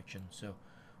direction. So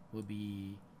we'll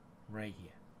be right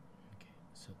here. Okay,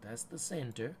 so that's the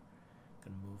center.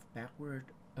 Gonna move backward,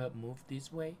 move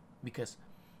this way because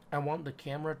I want the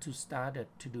camera to start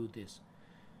to do this.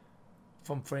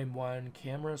 From frame 1,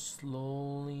 camera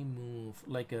slowly move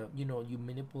like a, you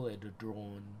manipulate the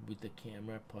drone with the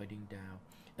camera pointing down,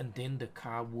 and then the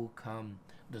car will come.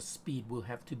 The speed will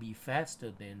have to be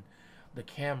faster than the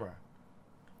camera.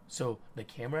 So the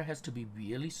camera has to be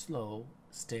really slow,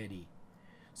 steady,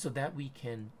 so that we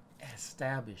can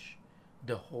establish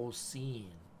the whole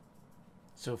scene.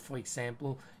 So for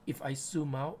example, if I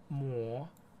zoom out more,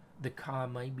 the car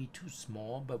might be too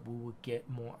small, but we will get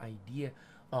more idea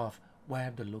of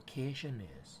where the location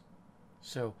is.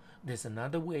 So there's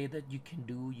another way that you can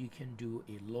do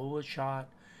a lower shot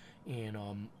and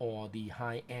or the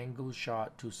high angle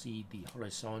shot to see the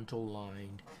horizontal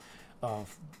line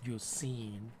of your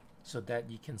scene so that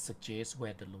you can suggest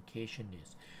where the location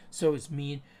is. So it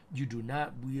means you do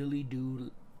not really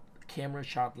do camera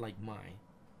shot like mine.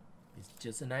 It's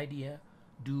just an idea.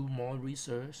 Do more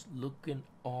research, look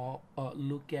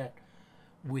at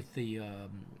with the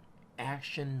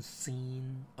action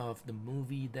scene of the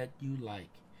movie that you like,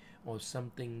 or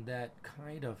something that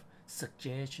kind of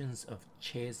suggestions of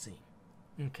chasing.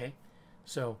 Okay,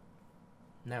 so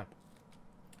now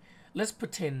let's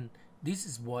pretend this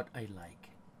is what I like.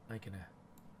 I'm gonna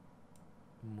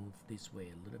move this way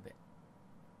a little bit.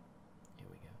 Here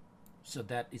we go. So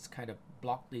that is kind of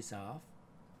block this off.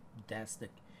 That's the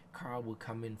car will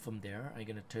come in from there. I'm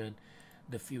gonna turn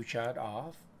the field chart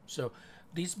off. So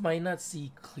this might not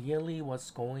see clearly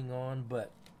what's going on,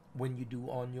 but when you do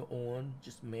on your own,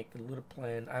 just make a little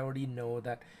plan. I already know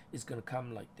that it's gonna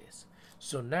come like this.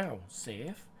 So now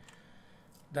save.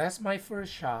 That's my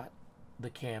first shot, the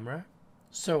camera.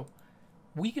 So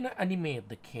we're gonna animate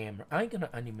the camera. I'm gonna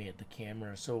animate the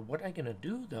camera. So what I'm gonna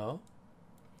do though,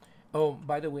 oh,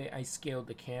 by the way, I scaled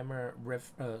the camera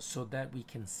so that we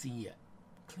can see it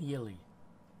clearly.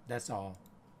 That's all.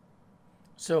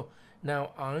 So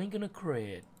now I'm gonna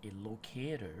create a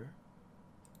locator.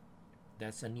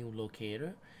 That's a new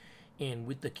locator, and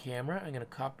with the camera I'm gonna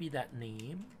copy that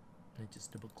name and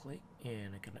just double click,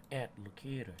 and I'm gonna add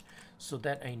locator so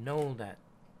that I know that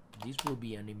this will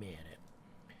be animated.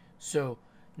 So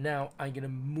now I'm gonna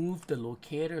move the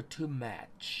locator to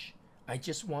match. I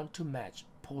just want to match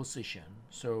position.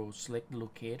 So select the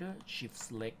locator, shift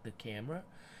select the camera,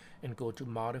 and go to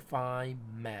modify,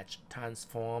 match,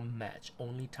 transform, match,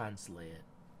 only translate.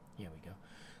 Here we go.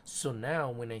 So now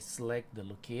when I select the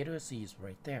locator, see it's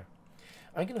right there.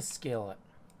 I'm gonna scale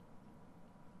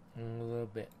it a little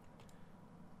bit.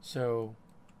 So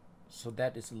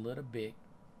that is a little big.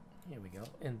 Here we go.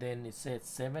 And then it says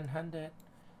 700.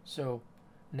 So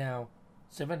now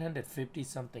 750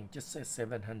 something, just says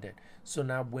 700. So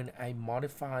now when I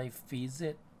modify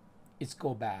visit, it's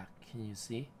go back. Can you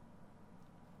see?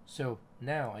 So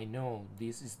now I know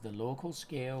this is the local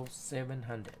scale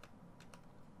 700.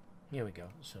 Here we go.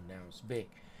 So now it's big.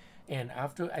 And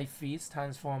after I freeze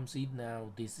transform, see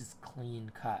now this is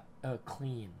clean cut,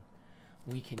 clean.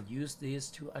 We can use this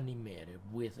to animate it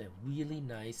with a really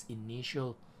nice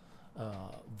initial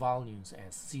volumes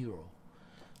as 0.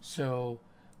 So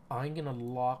I'm gonna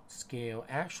lock scale.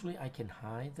 Actually, I can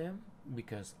hide them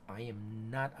because I am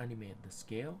not animate the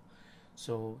scale.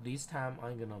 So this time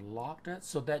I'm gonna lock that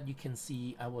so that you can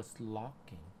see I was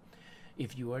locking.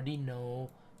 If you already know,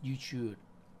 you should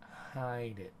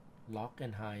hide it, lock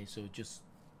and hide. So just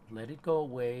let it go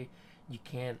away. You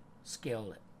can't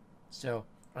scale it. So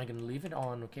I'm gonna leave it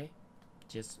on, okay?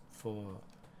 Just for,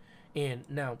 and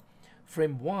now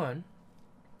frame one,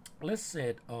 let's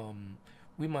say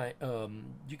we might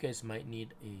you guys might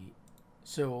need a,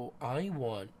 so I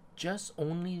want just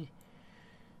only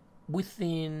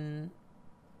within,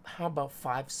 how about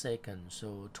 5 seconds?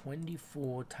 So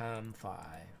 24 times 5,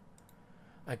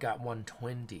 I got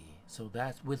 120. So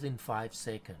that's within 5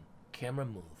 seconds camera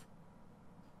move.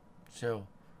 So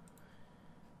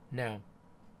now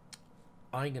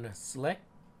I'm gonna select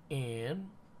and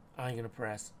I'm gonna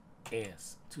press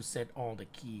S to set all the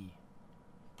key,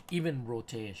 even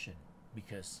rotation,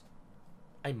 because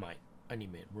I might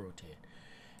animate rotate.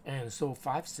 And so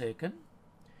 5 seconds,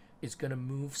 it's gonna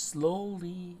move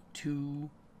slowly to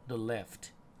the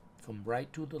left, from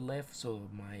right to the left. So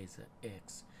mine is an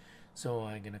X. So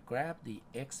I'm gonna grab the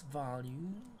X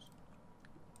values,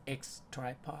 X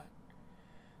tripod,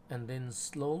 and then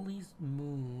slowly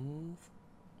move.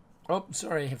 Oh,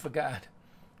 sorry, I forgot.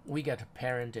 We got to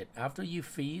parent it after you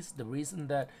freeze. The reason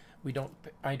that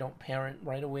I don't parent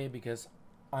right away because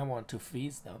I want to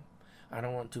freeze them. I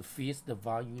don't want to freeze the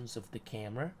volumes of the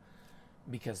camera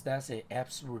because that's an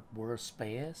absolute worst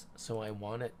space. So I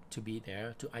want it to be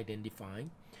there to identify.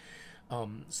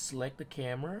 Select the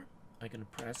camera. I'm gonna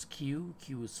press Q.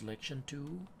 Q is selection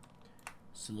tool.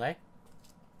 Select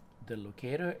the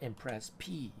locator and press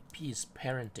P. P is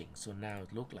parenting. So now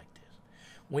it looks like this.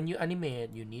 When you animate,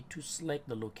 you need to select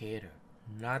the locator,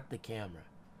 not the camera.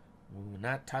 We will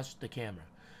not touch the camera.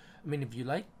 I mean, if you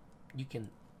like, you can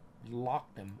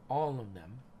lock them, all of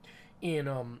them. And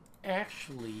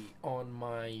actually, on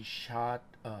my shot,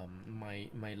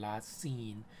 my last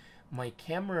scene, my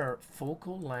camera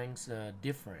focal lengths are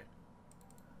different.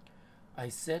 I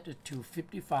set it to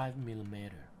 55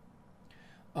 millimeter.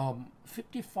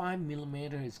 55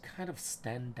 millimeter is kind of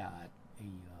standard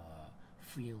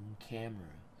film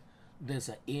camera. There's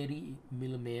a 80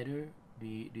 millimeter.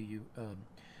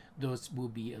 Those will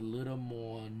be a little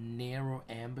more narrow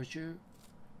aperture.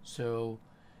 So,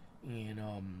 and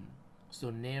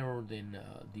so narrow than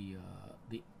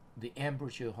the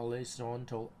aperture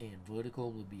horizontal and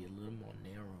vertical will be a little more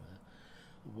narrower.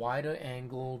 Wider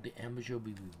angle, the aperture will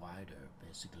be wider,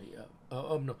 basically.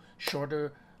 No,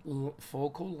 shorter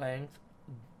focal length,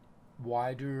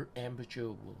 wider aperture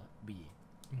will be.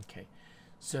 Okay,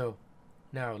 so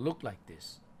now look like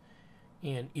this.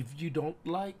 And if you don't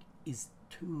like it's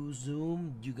too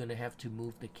zoomed, you're gonna have to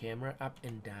move the camera up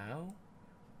and down.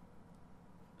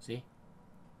 See?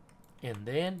 And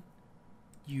then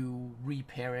you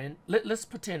reparent. Let's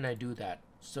pretend I do that.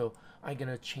 So I'm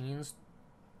gonna change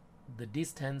the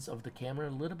distance of the camera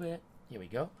a little bit. Here we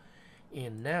go.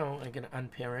 And now I'm gonna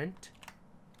unparent.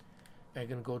 I'm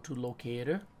gonna go to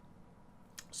locator.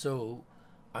 So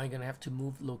I'm gonna have to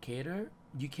move locator.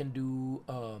 You can do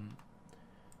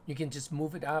you can just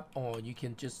move it up, or you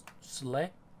can just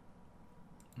select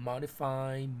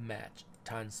modify match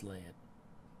translate.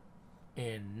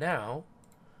 And now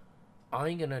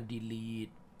I'm gonna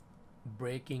delete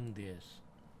breaking this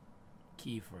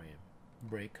keyframe,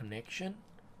 break connection,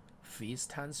 freeze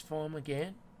transform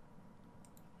again.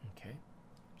 Okay,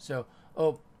 so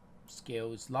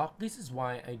scale is locked. This is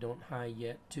why I don't hide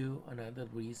yet too, another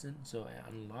reason. So I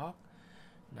unlock.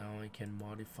 Now I can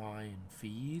modify and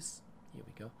freeze. Here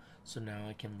we go. So now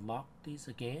I can lock these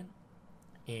again,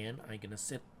 and I'm gonna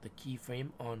set the keyframe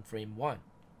on frame 1.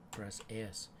 Press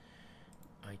S.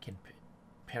 I can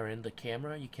parent the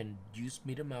camera. You can use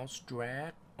middle mouse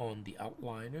drag on the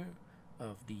outliner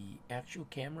of the actual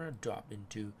camera, drop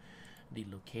into the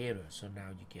locator. So now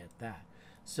you get that.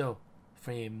 So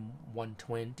frame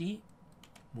 120,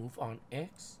 move on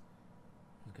X.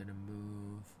 I'm gonna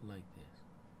move like this.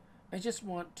 I just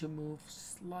want to move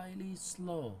slightly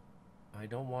slow. I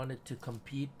don't want it to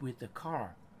compete with the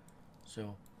car.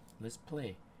 So let's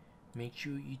play. Make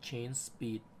sure you change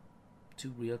speed to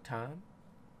real time,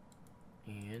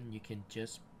 and you can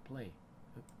just play.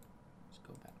 Let's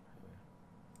go back.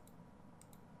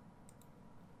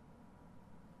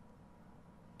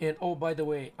 And oh, by the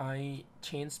way, I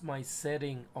changed my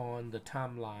setting on the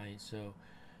timeline. So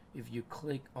if you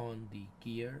click on the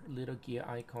gear, little gear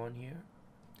icon here,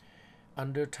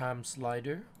 under time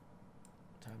slider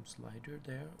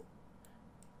there,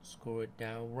 scroll it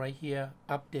down right here,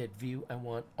 update view. I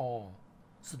want all,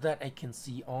 so that I can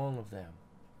see all of them,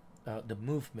 the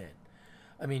movement.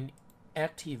 I mean,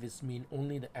 active is mean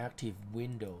only the active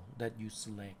window that you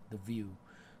select the view.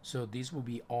 So this will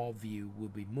be all view will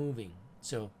be moving.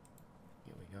 So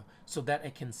here we go. So that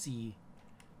I can see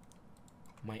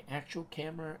my actual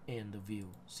camera and the view.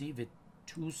 See if it's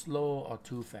too slow or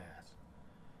too fast.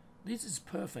 This is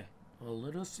perfect. A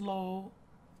little slow.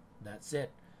 That's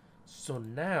it. So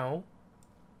now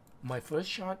my first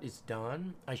shot is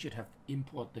done. I should have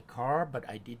import the car, but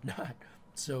I did not.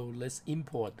 So let's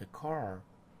import the car.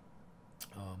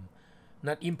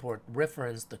 Not import,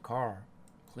 reference the car.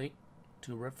 Click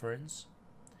to reference.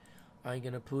 I'm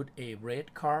gonna put a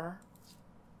red car.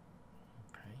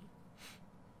 Okay.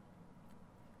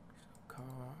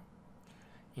 Car.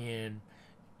 And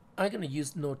I'm gonna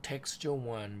use no texture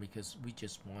one because we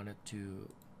just wanted to,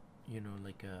 you know,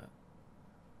 like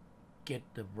get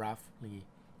the roughly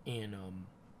and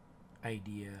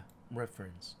idea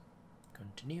reference.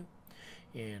 Continue.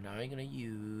 And I'm gonna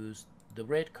use the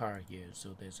red car here.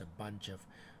 So there's a bunch of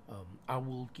I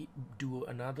will do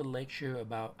another lecture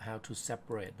about how to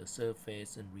separate the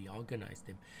surface and reorganize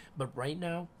them, but right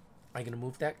now I'm gonna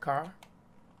move that car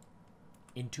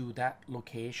into that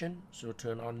location. So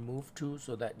turn on move to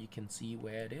so that you can see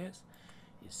where it is.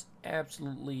 It's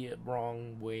absolutely a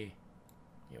wrong way.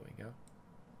 Here we go,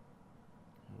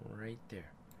 right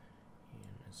there.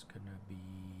 And it's gonna be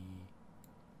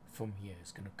from here,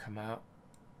 it's gonna come out.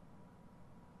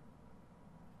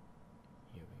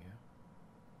 Here we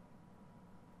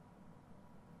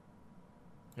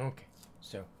go. Okay,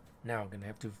 so now I'm gonna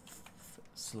have to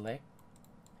select,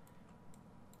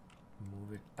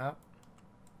 move it up.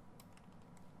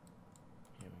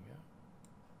 Here we go.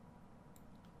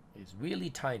 It's really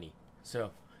tiny.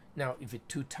 So now if it's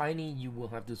too tiny, you will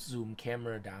have to zoom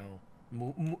camera down,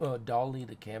 dolly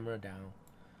the camera down.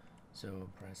 So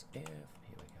press F.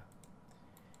 Here we go.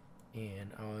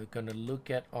 And I'm gonna look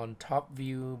at on top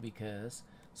view because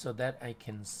so that I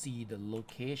can see the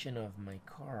location of my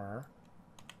car.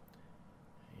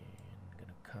 And I'm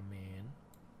gonna come in.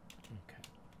 Okay,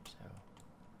 so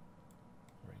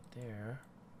right there.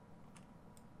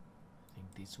 I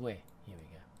think this way. Here we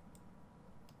go.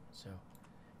 So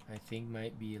I think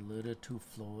might be a little too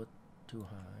float, too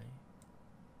high.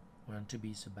 Want to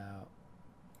be about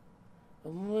a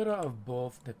little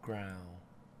above the ground.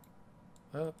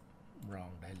 Oh,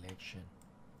 wrong direction.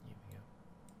 Here we go.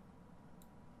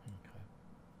 Okay.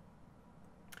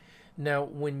 Now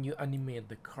when you animate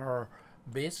the car,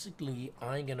 basically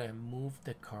I'm gonna move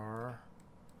the car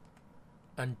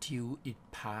until it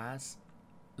pass.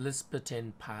 Let's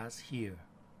pretend pass here.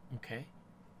 Okay.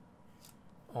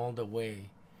 All the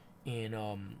way.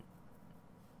 And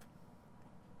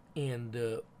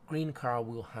the green car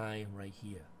will hide right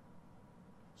here.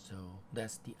 So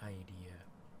that's the idea.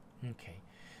 Okay,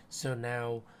 so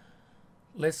now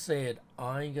let's say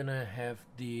I'm gonna have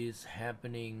this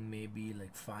happening maybe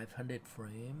like 500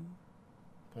 frame,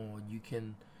 or you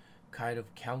can kind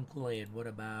of calculate what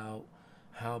about,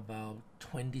 how about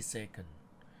 20 seconds.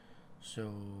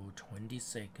 So 20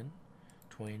 seconds,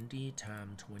 20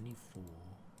 times 24,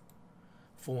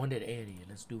 480.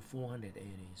 Let's do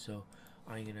 480. So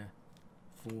I'm gonna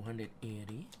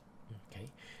 480. Okay,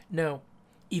 now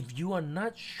if you are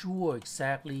not sure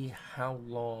exactly how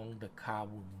long the car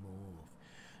will move,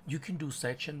 you can do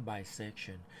section by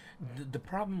section. The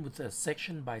problem with a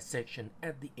section by section,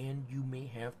 at the end you may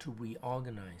have to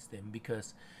reorganize them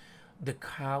because the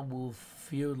car will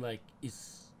feel like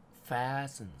it's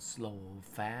fast and slow,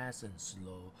 fast and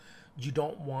slow. You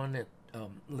don't want it.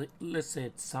 Let's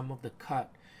say some of the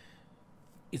cut,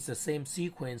 it's the same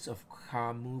sequence of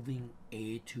car moving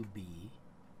A to B,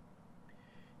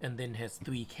 and then has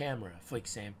 3 camera, for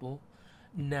example.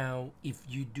 Now if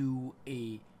you do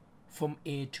a from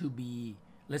A to B,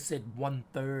 let's say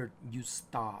 1/3,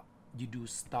 you do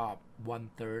stop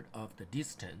 1/3 of the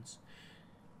distance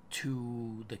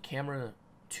to the camera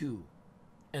 2,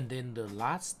 and then the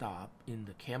last stop in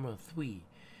the camera 3.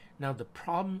 Now the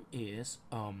problem is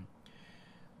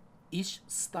each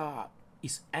stop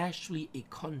is actually a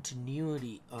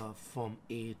continuity of from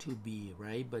A to B,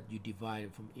 right? But you divide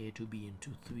it from A to B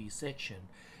into 3 sections.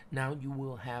 Now you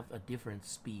will have a different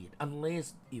speed,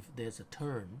 unless if there's a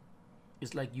turn.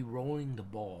 It's like you rolling the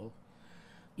ball.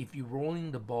 If you're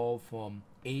rolling the ball from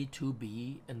A to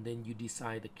B and then you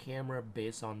decide the camera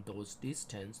based on those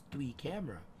distance, 3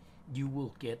 camera, you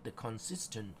will get the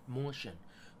consistent motion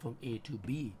from A to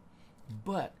B.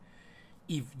 But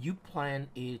if you plan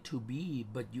A to B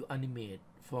but you animate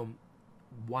from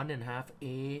 1.5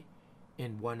 A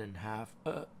and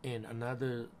 1.5 and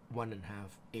another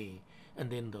 1.5 A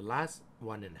and then the last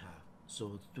 1.5,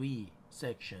 so 3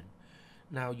 section,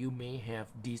 now you may have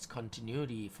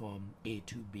discontinuity from A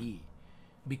to B,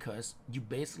 because you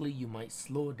might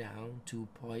slow down to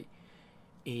point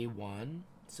A1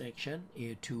 section,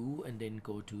 A2, and then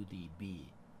go to the B.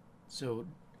 So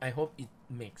I hope it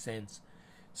makes sense.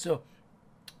 So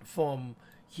from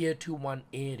here to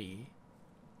 180,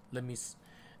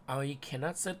 I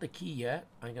cannot set the key yet.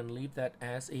 I'm gonna leave that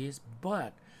as is,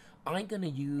 but I'm gonna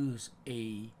use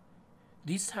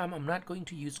this time I'm not going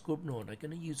to use group node. I'm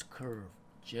gonna use curve,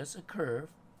 just a curve,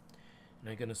 and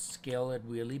I'm gonna scale it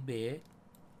really big.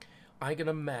 I'm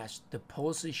gonna match the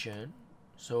position,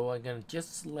 so I'm gonna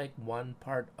just select one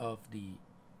part of the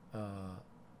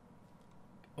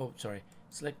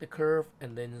select the curve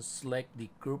and then select the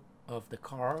group of the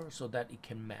car so that it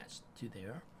can match to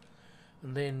there,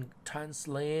 and then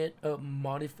translate,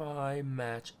 modify,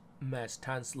 match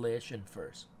translation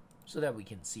first so that we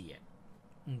can see it.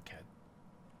 Okay,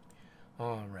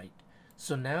 all right,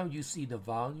 so now you see the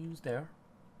volumes there,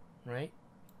 right?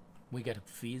 We gotta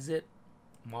fizz it,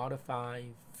 modify,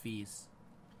 fizz,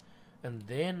 and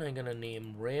then I'm gonna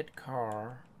name red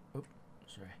car,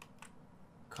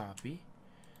 copy,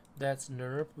 that's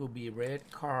NERP will be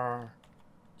red car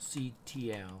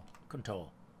CTL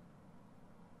control.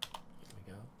 Here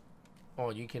we go.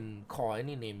 Or you can call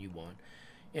any name you want.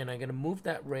 And I'm gonna move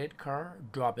that red car,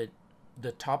 drop it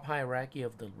the top hierarchy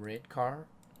of the red car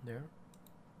there,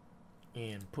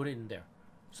 and put it in there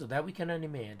so that we can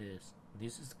animate this.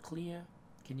 This is clear.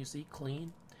 Can you see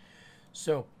clean?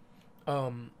 So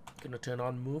gonna turn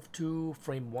on move to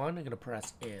frame 1. I'm gonna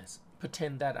press S.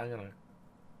 Pretend that I'm gonna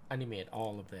animate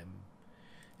all of them,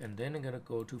 and then I'm gonna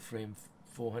go to frame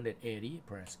 480,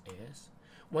 press S.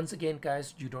 Once again,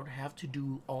 guys, you don't have to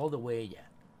do all the way yet.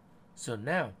 So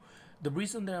now the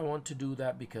reason that I want to do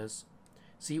that, because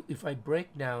see, if I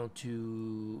break down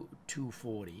to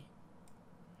 240,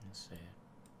 let's see,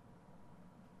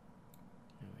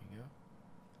 there we go.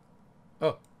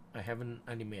 Oh, I haven't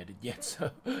animated yet,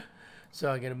 so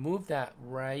I'm gonna move that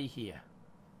right here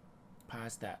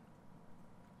past that.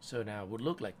 So now it would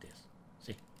look like this.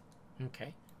 See?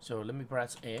 Okay. So let me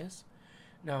press S.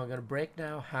 Now I'm gonna break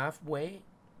down halfway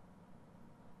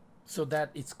so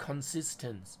that it's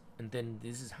consistent. And then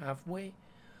this is halfway.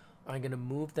 I'm gonna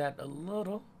move that a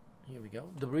little. Here we go.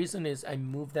 The reason is I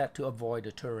move that to avoid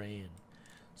the terrain.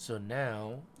 So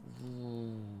now,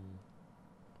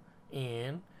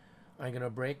 and I'm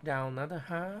gonna break down another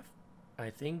half.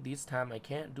 I think this time I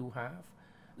can't do half.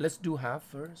 Let's do half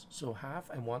first. So half,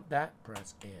 I want that,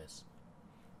 press S.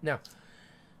 Now,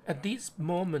 at this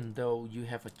moment though, you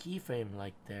have a keyframe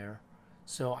like there.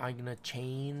 So I'm gonna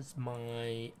change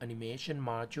my animation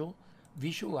module,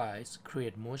 visualize,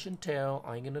 create motion tail.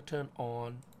 I'm gonna turn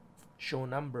on show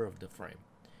number of the frame,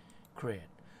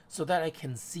 create, so that I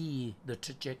can see the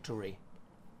trajectory.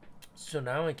 So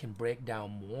now I can break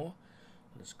down more.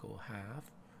 Let's go half.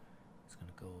 It's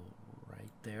gonna go right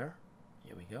there.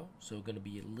 Here we go. So going to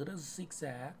be a little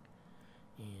zigzag.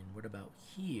 And what about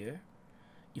here?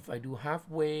 If I do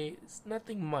halfway, it's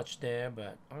nothing much there,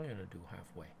 but I'm going to do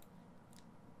halfway.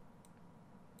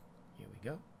 Here we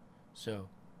go. So,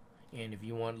 and if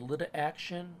you want a little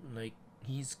action, like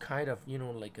he's kind of, you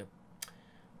know, like a,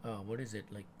 what is it?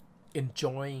 Like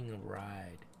enjoying a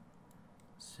ride.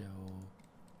 So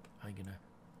I'm going to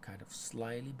kind of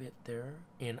slightly bit there.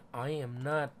 And I am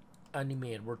not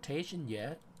animate rotation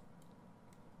yet.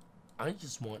 I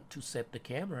just want to set the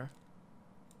camera.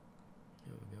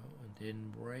 There we go. And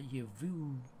then right here,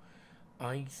 view.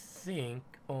 I think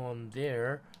on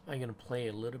there, I'm going to play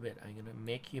a little bit. I'm going to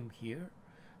make him here.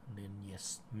 And then,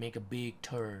 yes, make a big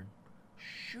turn.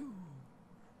 Shoo.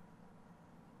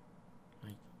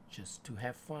 Like, just to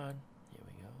have fun. Here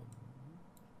we go.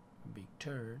 Big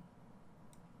turn.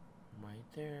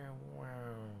 Right there.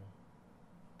 Wow.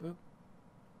 Boop.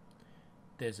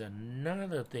 There's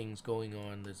another things going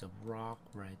on. There's a rock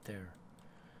right there.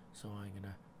 So I'm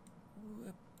gonna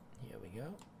whoop. Here we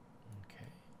go.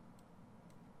 Okay.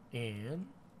 And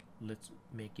let's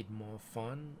make it more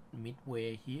fun.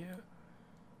 Midway here.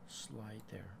 Slide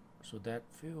there. So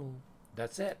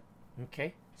that's it.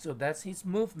 Okay. So that's his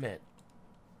movement.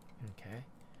 Okay.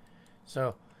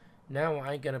 So now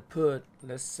I'm gonna put,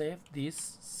 let's save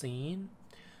this scene.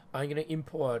 I'm gonna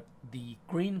import the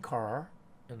green car.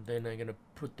 And then I'm gonna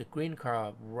put the green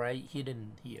car right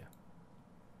hidden here.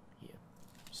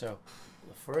 So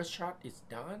the first shot is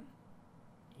done,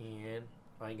 and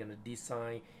I'm gonna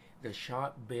design the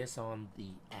shot based on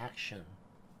the action.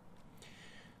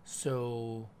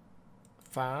 So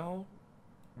file,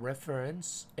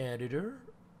 reference editor,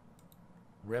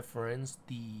 reference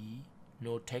the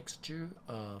no texture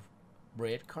of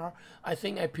red car. I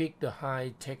think I picked the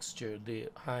high texture, the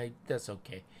high, that's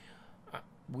okay.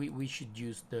 We should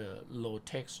use the low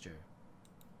texture.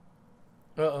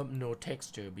 No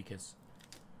texture, because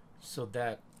so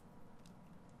that,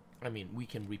 I mean, we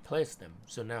can replace them.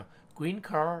 So now green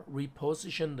car,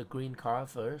 reposition the green car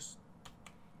first.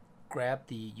 Grab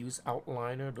the use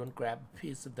outliner, don't grab a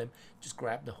piece of them, just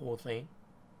grab the whole thing.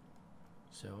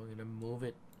 So I'm gonna move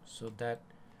it so that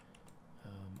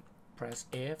press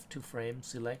F to frame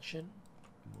selection,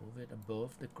 move it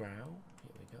above the ground.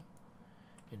 Here we go.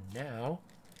 And now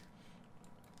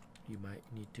you might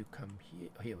need to come here.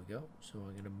 Here we go. So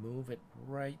I'm gonna move it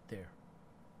right there.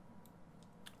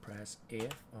 Press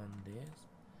F on this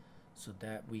so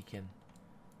that we can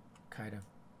kind of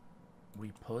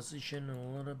reposition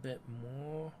a little bit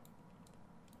more.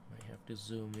 Might have to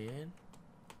zoom in.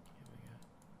 Here we go.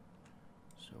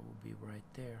 So we'll be right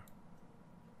there.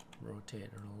 Rotate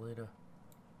it a little.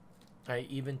 I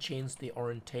even changed the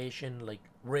orientation, like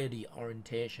ready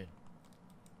orientation,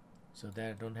 so that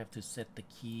I don't have to set the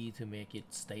key to make it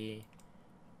stay.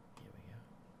 Here we go.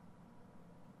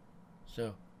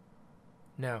 So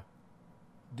now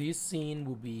this scene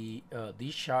will be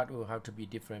this shot will have to be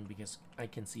different because I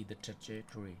can see the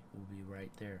trajectory will be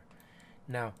right there.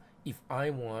 Now if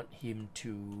I want him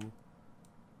to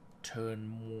turn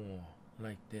more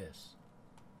like this,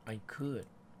 I could.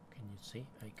 Can you see?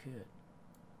 I could.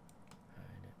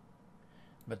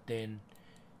 But then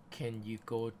can you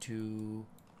go to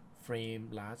frame,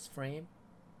 last frame?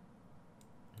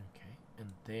 Okay,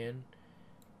 and then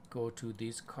go to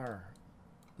this car.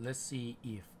 Let's see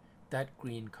if that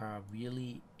green car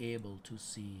really able to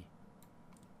see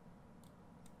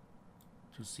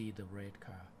the red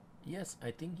car. Yes,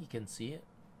 I think he can see it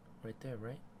right there,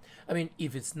 right? I mean,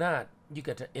 if it's not, you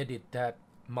got to edit that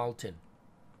mountain.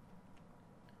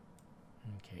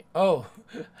 Okay. Oh,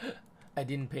 I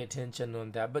didn't pay attention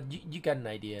on that, but you got an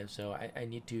idea. So I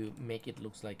need to make it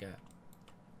looks like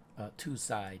a two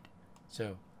side.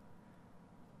 So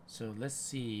let's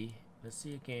see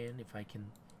again if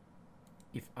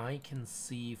I can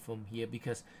see from here,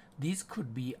 because this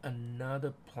could be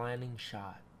another planning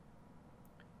shot.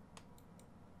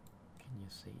 Can you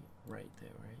see right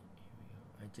there? Right, here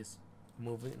we go. I just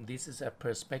move it. This is a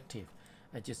perspective.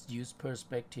 I just use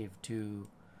perspective to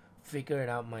figure it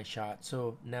out my shot.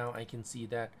 So now I can see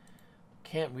that.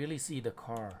 Can't really see the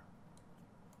car,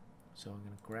 so I'm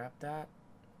gonna grab that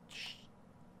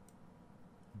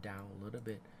down a little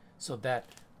bit so that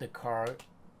the car,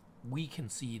 we can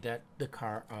see that the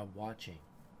car are watching.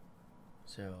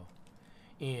 So,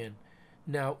 and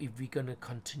now if we're gonna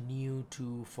continue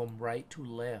to from right to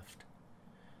left,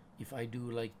 if I do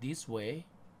like this way,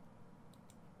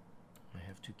 I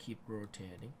have to keep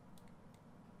rotating.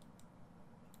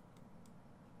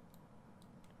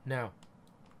 Now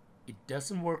it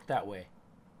doesn't work that way,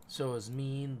 so it's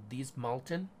mean this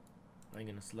mountain, I'm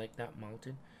gonna select that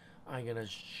mountain, I'm gonna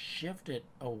shift it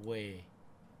away,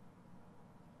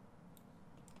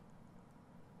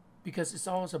 because it's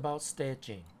always about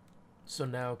staging. So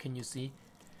now can you see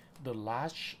the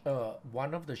last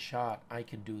one of the shot, I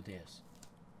can do this,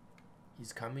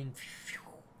 he's coming,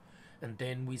 and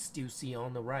then we still see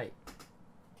on the right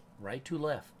to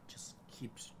left, just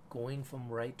keeps going from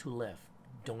right to left,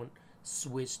 don't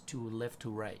switch to left to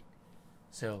right,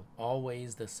 so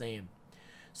always the same.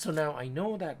 So now I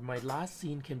know that my last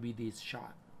scene can be this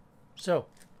shot, so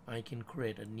I can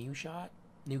create a new shot,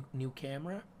 new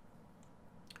camera.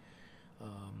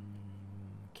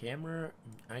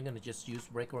 I'm gonna just use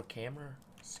regular camera,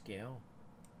 scale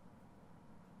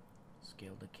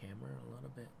the camera a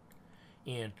little bit,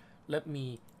 and let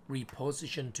me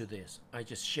reposition to this. I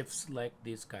just shift select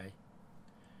this guy,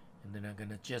 and then I'm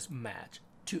gonna just match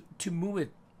to move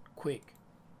it quick.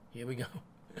 Here we go.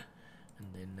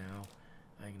 And then now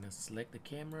I'm gonna select the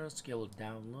camera, scale it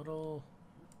down a little,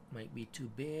 might be too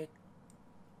big.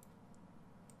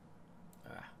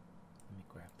 Let me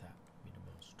grab that with the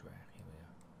mouse drag. Here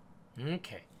we go.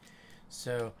 Okay,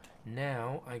 so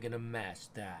now I'm gonna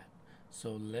match that.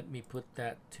 So let me put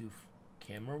that to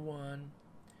camera 1,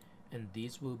 and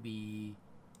this will be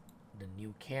the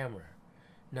new camera.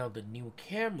 Now the new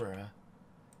camera,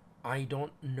 I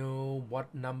don't know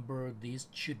what number this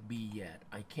should be yet.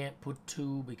 I can't put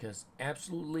 2 because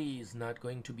absolutely it's not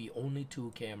going to be only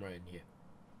 2 camera in here.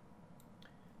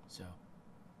 So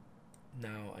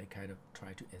now I kind of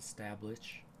try to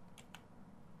establish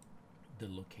the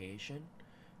location.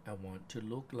 I want to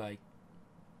look like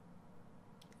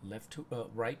left to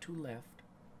right to left.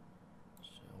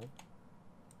 So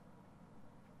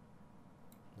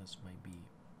this might be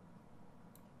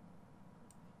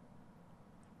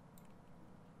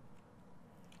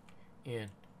and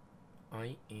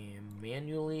I am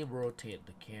manually rotate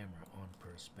the camera on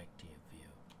perspective view.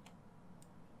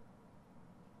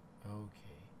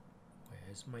 Okay,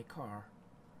 where's my car?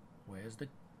 Where's the,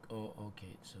 oh,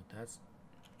 okay, so that's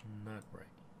not right.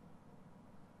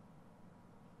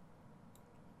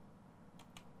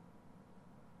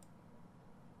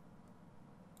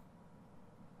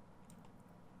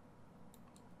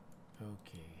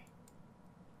 Okay,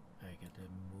 I gotta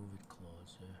move it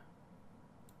closer.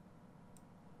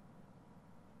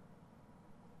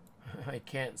 I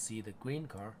can't see the green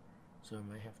car, so I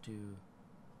might have to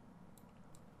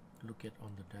look at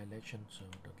on the direction. So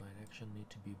the direction need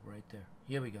to be right there.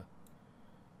 Here we go.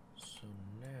 So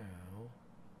now,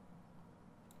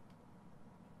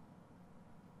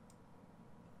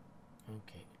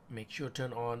 okay, make sure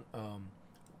turn on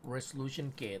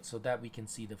resolution gate so that we can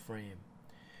see the frame.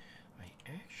 I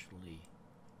actually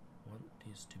want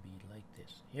this to be like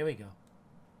this. Here we go.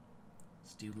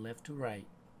 Still left to right.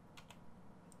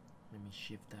 Let me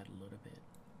shift that a little bit.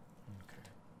 Okay.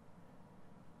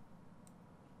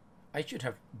 I should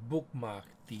have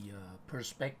bookmarked the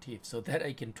perspective so that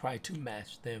I can try to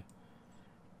match them.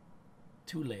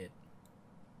 Too late.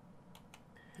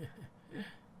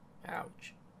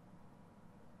 Ouch.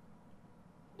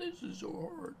 This is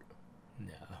so hard.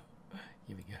 No.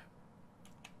 Here we go.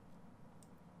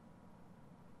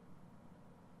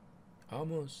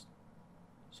 Almost.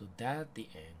 So that the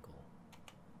angle.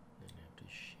 Then I have to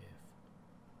shift.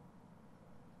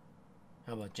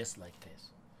 How about just like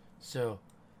this? So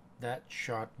that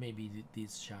shot, maybe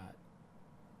this shot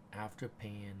after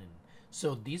pan, and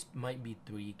so these might be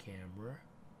 3 camera.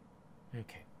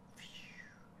 Okay.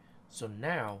 So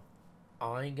now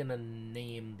I'm gonna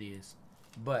name this,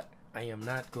 but I am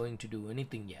not going to do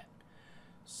anything yet.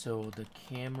 So the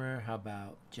camera, how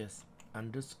about just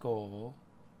underscore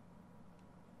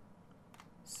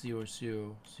 000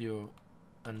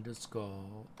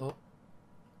 underscore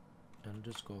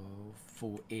underscore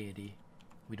 480.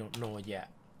 We don't know it yet.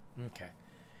 Okay.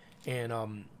 And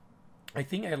I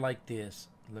think I like this.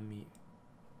 Let me,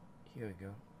 here we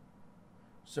go.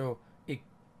 So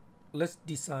let's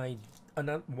decide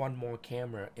another one more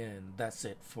camera, and that's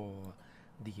it for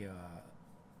the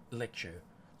lecture,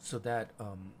 so that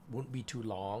won't be too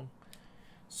long.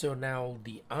 So now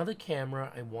the other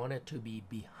camera, I want it to be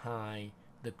behind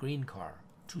the green car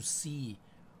to see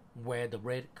where the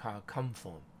red car come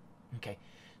from. Okay,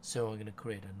 so I'm gonna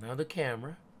create another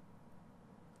camera,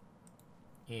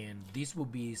 and this will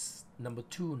be number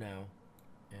 2 now,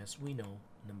 as we know,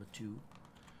 number 2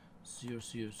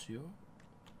 000,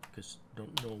 because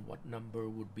don't know what number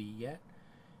would be yet.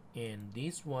 And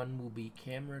this one will be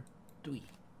camera 3.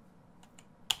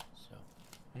 So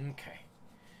okay,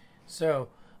 so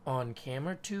on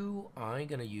camera 2 I'm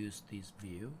gonna use this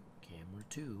view, camera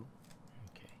 2.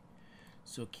 Okay,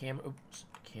 so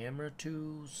camera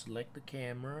 2, select the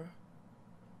camera.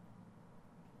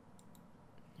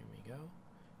 Here we go.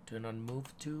 Turn on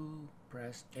move to,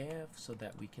 press F so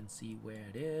that we can see where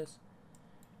it is.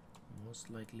 Most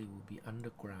likely will be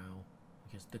underground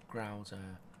because the grounds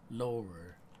are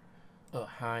lower or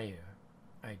higher.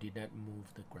 I did not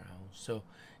move the ground. So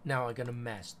now I'm gonna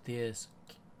match this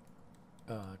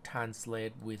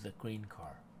translate with the green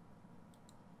car.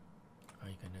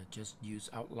 I'm gonna just use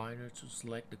outliner to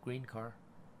select the green car.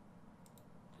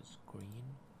 Just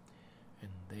green,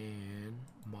 and then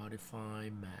modify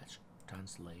match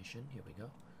translation. Here we go.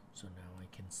 So now I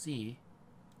can see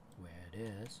where it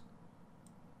is.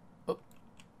 Oh,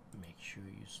 make sure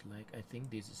you select. I think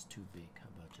this is too big. How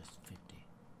about just 50?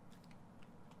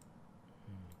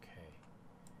 Okay.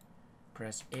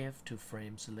 Press F to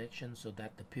frame selection so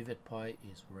that the pivot point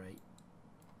is right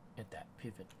at that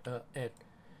pivot, at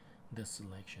the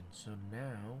selection. So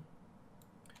now,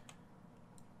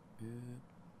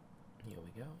 here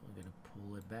we go. I'm gonna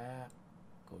pull it back,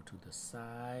 go to the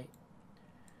side.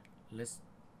 Let's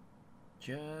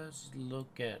just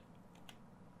look at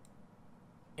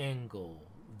angle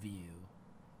view,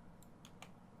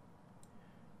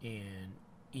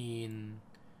 and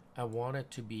I want it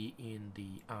to be in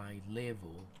the eye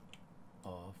level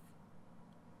of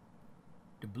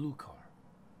the blue car,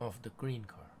 of the green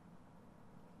car.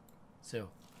 So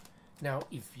now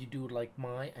if you do like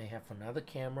mine, I have another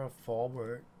camera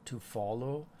forward to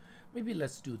follow. Maybe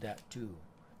let's do that too.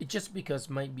 It just because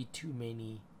might be too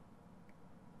many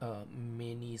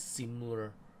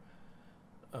similar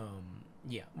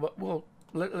yeah, well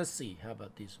let's see. How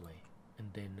about this way,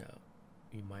 and then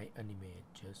we might animate.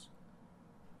 Just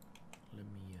let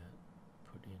me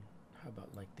put in, how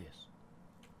about like this,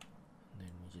 and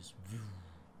then we just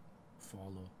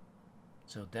follow.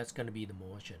 So that's gonna be the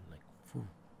motion, like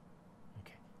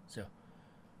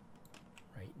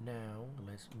Now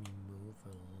let me move a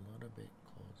little bit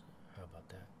closer. How about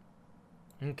that?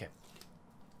 Okay.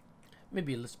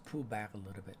 Maybe let's pull back a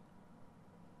little bit.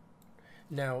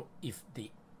 Now, if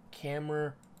the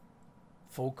camera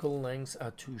focal lengths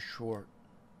are too short,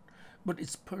 but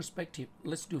it's perspective,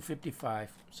 let's do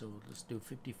 55. So let's do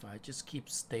 55. Just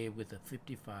stay with a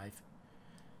 55.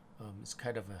 It's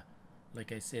kind of a,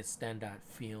 like I said, standard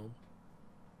film.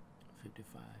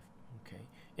 55. Okay.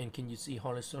 And can you see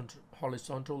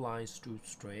horizontal lines too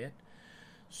straight?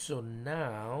 So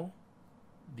now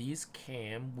this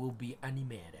cam will be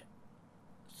animated.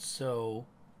 So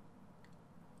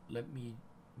let me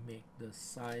make the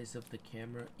size of the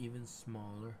camera even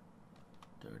smaller.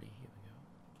 30, here we go.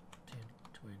 10,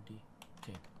 20,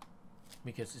 10.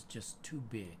 Because it's just too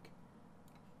big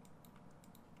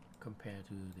compared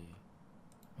to the...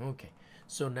 Okay,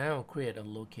 so now create a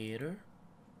locator.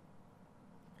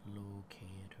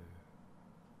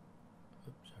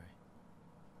 Oops, sorry.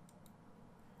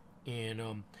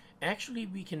 And actually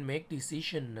we can make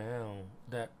decision now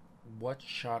that what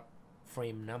shot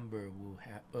frame number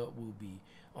will be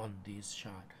on this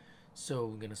shot. So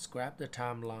we're gonna scrap the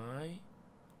timeline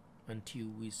until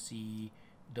we see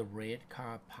the red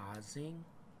car passing.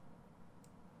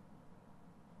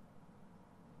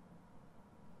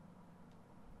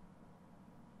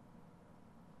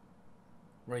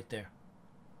 Right there.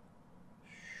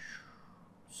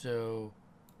 So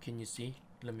can you see?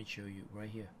 Let me show you right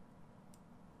here.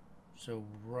 So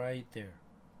right there.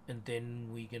 And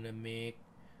then we're gonna make,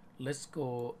 let's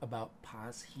go about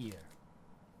past here.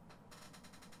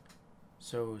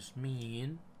 So it's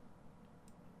mean,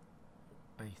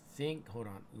 I think, hold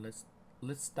on,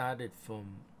 let's start it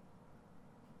from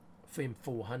frame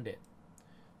 400.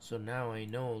 So now I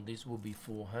know this will be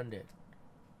 400.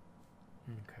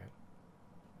 Okay,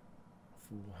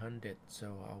 400.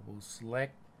 So I will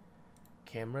select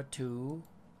camera 2,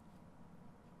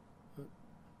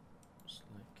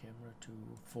 select camera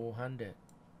 2, 400.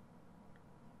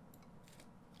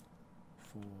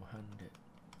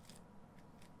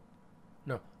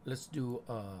 No, let's do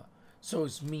so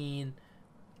it's mean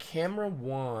camera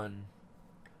 1.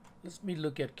 Let me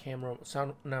look at camera.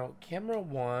 So now camera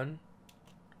 1,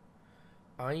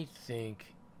 I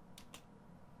think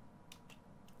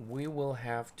we will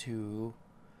have to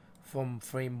from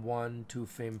frame 1 to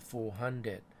frame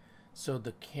 400. So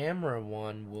the camera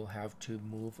 1 will have to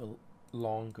move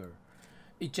longer.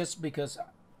 It just because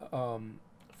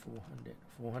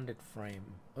 400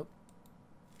 frame. Oh,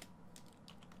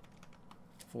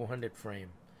 400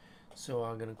 frame. So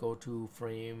I'm gonna go to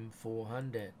frame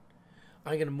 400.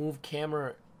 I'm gonna move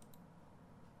camera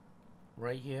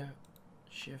right here,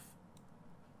 shift,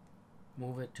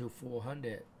 move it to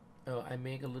 400. I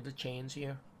make a little change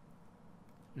here.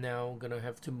 Now I'm gonna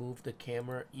have to move the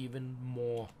camera even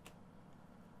more.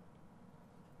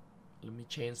 Let me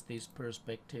change this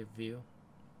perspective view.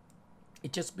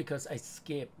 It's just because I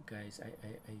skip, guys.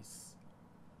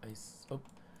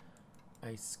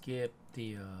 I skip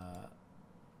the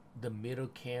middle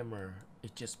camera.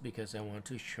 It's just because I want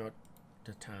to short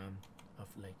the time of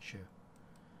lecture.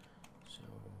 So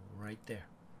right there.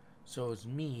 So it's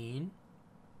mean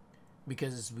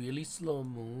because it's really slow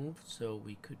move. So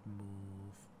we could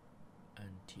move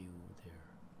until there.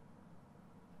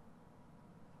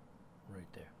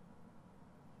 Right there.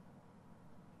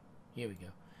 Here we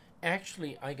go.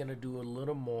 Actually, I'm gonna do a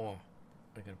little more.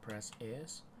 I'm gonna press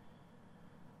S.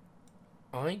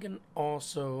 I can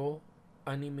also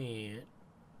animate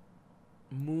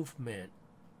movement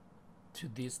to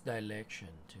this direction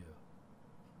too.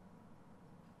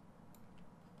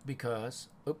 Because,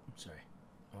 oops, sorry,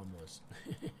 almost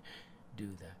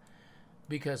do that.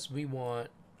 Because we want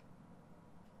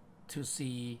to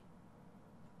see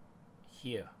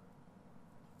here.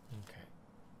 Okay.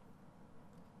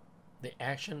 The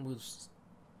action will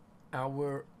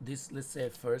let's say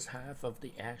first half of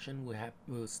the action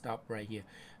will stop right here,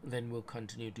 then we'll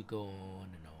continue to go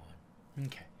on and on.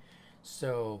 Okay,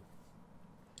 so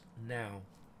now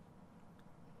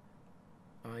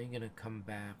I'm gonna come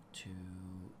back to,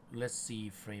 let's see,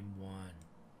 frame 1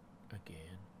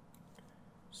 again.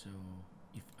 So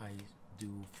if I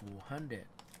do 400,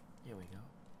 here we go,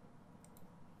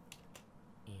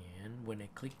 and when I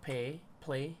click play,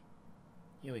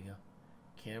 here we go.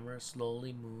 Camera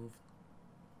slowly move,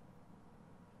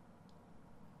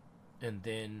 and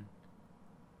then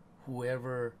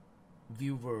whoever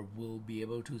viewer will be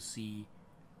able to see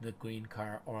the green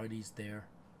car already is there.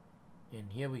 And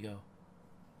here we go,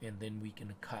 and then we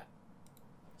can cut.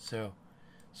 So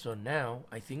now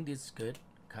I think this is good.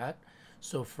 Cut.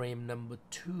 So frame number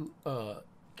 2,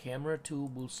 camera 2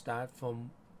 will start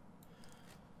from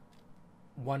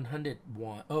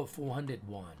 101,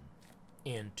 401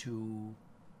 and to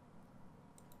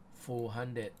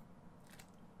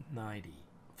 490,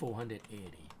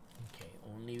 480. Okay,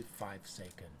 only 5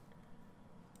 seconds,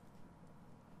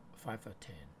 5 or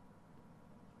 10,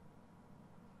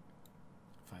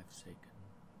 5 seconds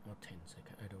or 10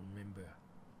 seconds, I don't remember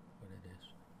what it is.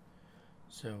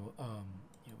 So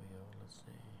here we go, let's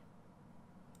say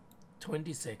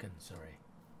 20 seconds, sorry,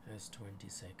 that's 20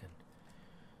 seconds.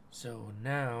 So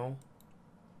now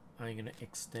I'm gonna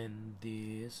extend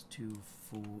this to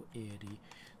 480.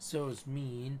 So it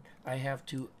means I have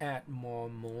to add more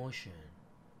motion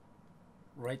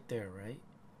right there, right?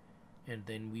 And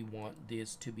then we want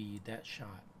this to be that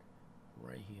shot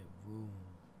right here. Boom.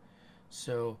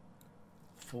 So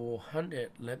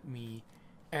 400, let me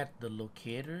add the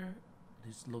locator,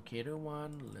 this locator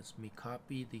one. Let me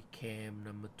copy the cam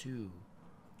number 2.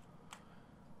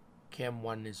 Cam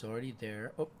 1 is already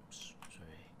there. Oops,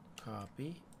 sorry.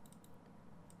 Copy.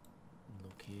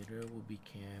 Locator will be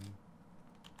cam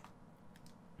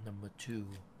number 2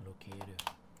 locator.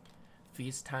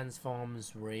 Phase transform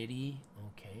is ready.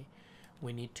 Okay.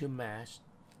 We need to match.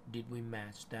 Did we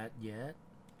match that yet?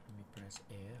 Let me press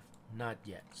F. Not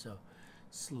yet. So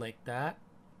select that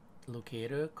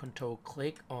locator, control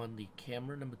click on the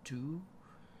camera number 2,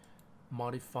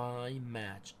 modify,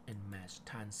 match, and match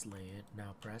translate.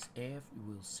 Now press F, you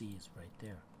will see it's right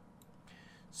there.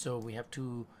 So we have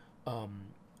to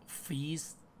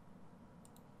freeze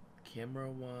camera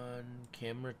 1,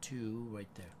 camera 2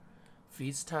 right there.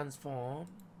 Freeze transform,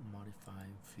 modify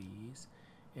freeze,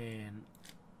 and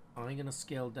I'm gonna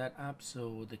scale that up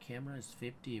so the camera is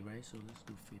 50, right? So let's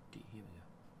do 50. Here we go.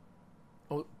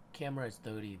 Oh, camera is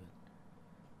 30 even.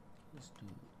 Let's do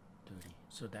 30.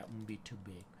 So that won't be too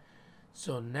big.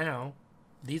 So now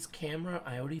this camera,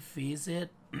 I already freeze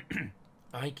it.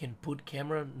 I can put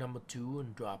camera number 2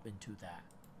 and drop into that.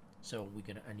 So we're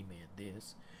gonna animate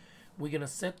this. We're gonna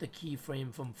set the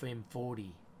keyframe from frame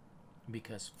 40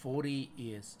 because 40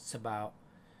 is about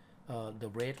the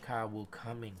red car will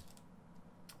coming.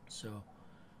 So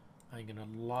I'm gonna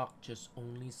lock just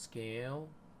only scale.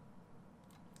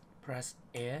 Press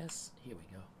S. Here we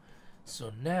go.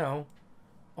 So now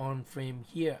on frame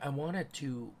here, I wanted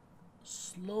to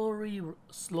slowly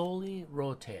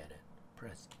rotate it.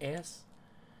 Press S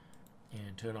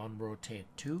and turn on rotate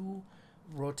 2.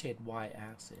 Rotate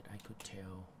y-axis, I could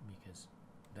tell because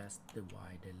that's the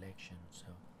y direction. So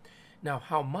now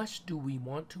how much do we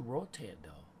want to rotate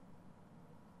though?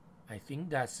 I think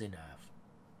that's enough.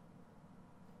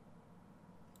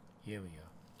 Here we go.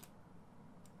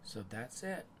 So that's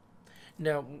it.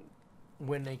 Now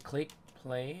when I click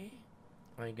play,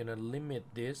 I'm gonna limit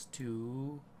this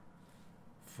to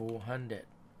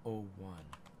 401.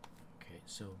 Okay,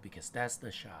 so because that's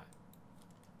the shot.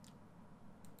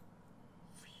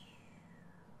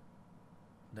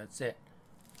 That's it.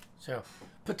 So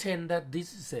pretend that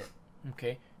this is it.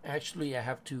 Okay, actually I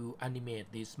have to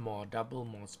animate this more, double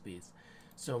more space.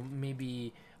 So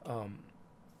maybe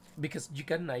because you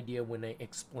got an idea when I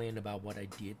explain about what I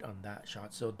did on that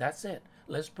shot. So that's it.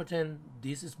 Let's pretend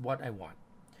this is what I want.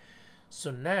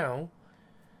 So now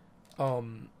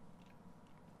one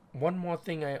more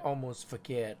thing I almost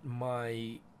forget.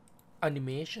 My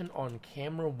animation on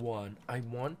camera 1, I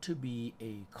want to be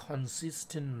a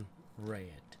consistent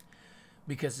red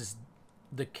because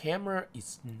the camera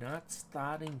is not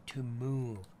starting to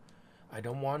move. I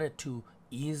don't want it to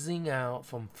easing out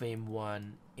from frame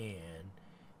 1 and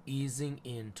easing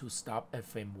in to stop at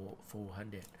frame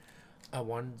 400. I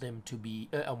want them to be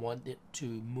I want it to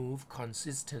move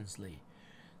consistently.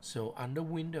 So under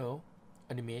window,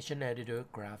 animation editor,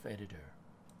 graph editor,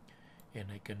 and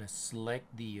I'm gonna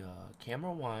select the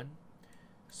camera 1,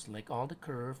 select all the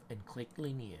curve and click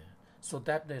linear so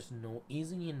that there's no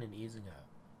easing in and easing out.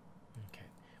 Okay,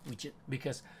 which is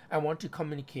because I want to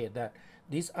communicate that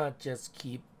these are just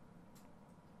keep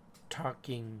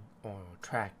talking or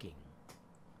tracking,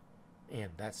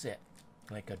 and that's it,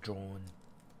 like a drone.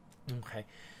 Okay,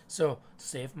 so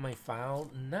save my file.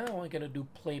 Now I'm gonna do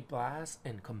play blast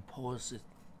and composite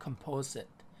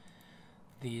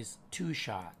these 2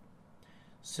 shots.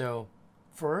 So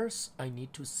first I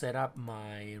need to set up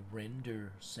my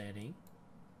render setting.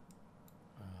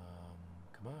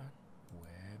 Come on,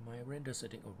 where my render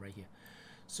setting? Oh, right here.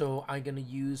 So I'm gonna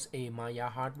use a Maya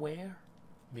hardware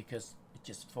because it's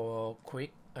just for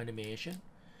quick animation,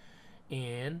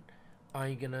 and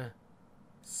I'm gonna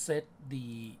set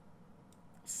the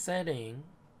setting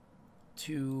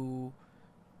to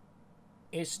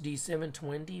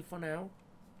HD720 for now,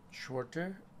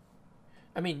 shorter.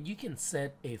 I mean, you can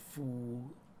set a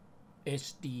full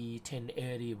HD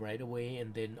 1080 right away,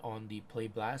 and then on the Play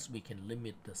Blast we can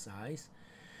limit the size,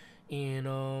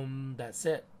 and that's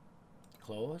it.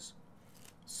 Close.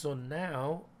 So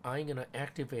now I'm gonna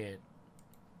active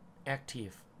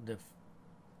the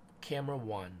camera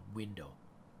 1 window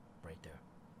right there.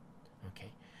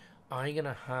 Okay, I'm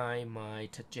gonna hide my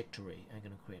trajectory. I'm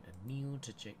gonna create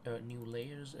a new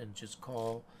layers and just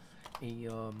call a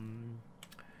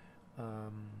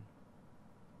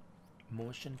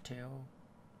motion tail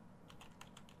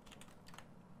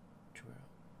trail,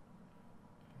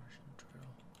 motion trail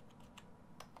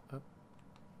up,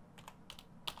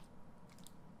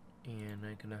 and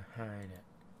I'm gonna hide it.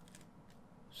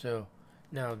 So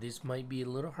now this might be a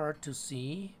little hard to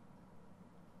see,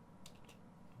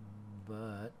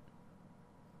 but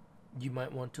you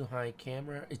might want to hide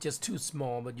camera. It's just too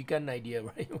small, but you got an idea,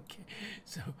 right? Okay,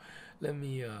 so let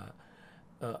me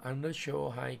I'm gonna show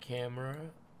hide camera,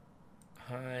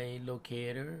 hide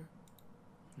locator.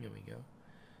 Here we go.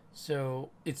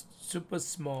 So it's super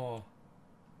small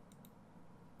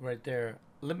right there.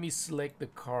 Let me select the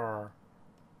car.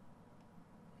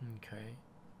 Okay,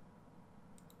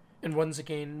 and once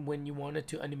again, when you wanted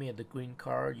to animate the green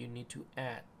car, you need to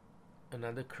add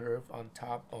another curve on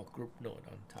top, or group node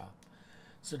on top,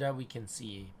 so that we can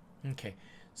see. Okay,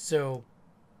 so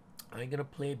I'm gonna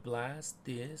Play Blast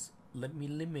this. Let me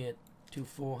limit to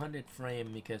 400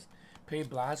 frame, because Play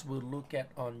Blast will look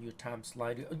at on your time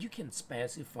slider. You can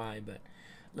specify, but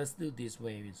let's do this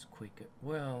way, it's quicker.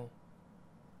 Well,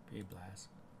 Play Blast,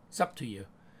 it's up to you.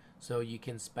 So you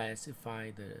can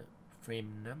specify the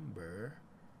frame number.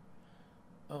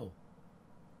 Oh,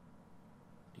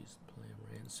 display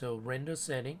render. So render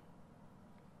setting.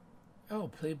 Oh,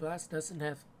 Play Blast doesn't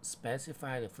have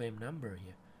specify the frame number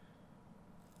here.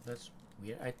 That's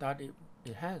weird. I thought it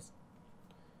has.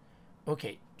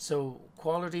 Okay, so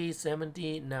quality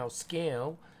 70. Now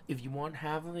scale, if you want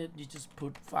half of it, you just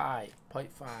put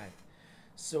 5.5.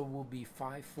 So will be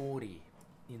 540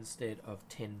 instead of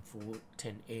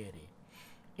 1080.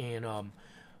 And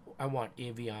I want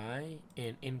AVI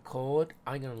and encode.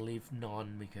 I'm gonna leave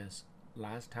none, because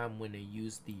last time when I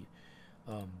used the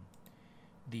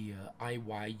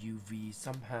IYUV,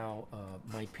 somehow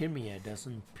my Premiere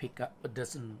doesn't pick up,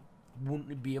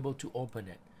 wouldn't be able to open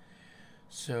it.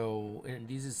 So, and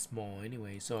this is small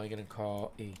anyway, so I'm gonna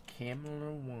call a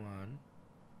camera 1.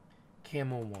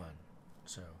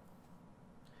 So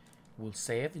we'll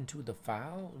save into the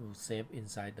file, we'll save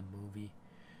inside the movie,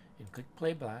 and click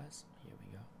Play Blast. Here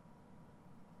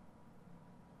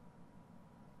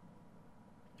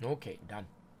we go. Okay, done.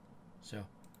 So,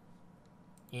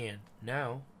 and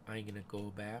now I'm gonna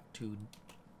go back to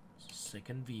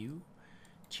second view,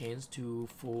 change to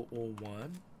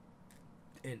 401,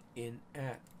 and in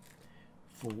at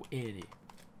 480.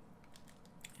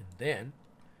 And then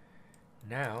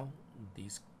now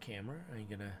this camera, I'm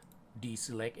gonna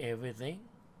deselect everything,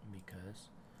 because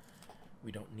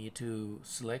we don't need to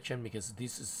selection, because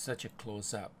this is such a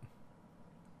close-up,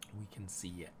 we can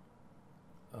see it.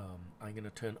 I'm gonna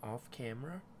turn off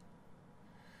camera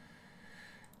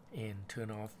and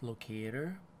turn off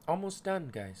locator. Almost done,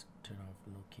 guys. Turn off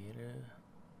locator.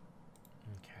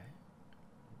 Okay,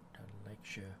 done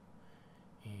lecture.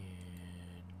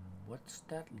 And what's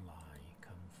that line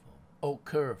come from? Oh,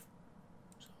 curve.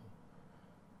 So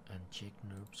uncheck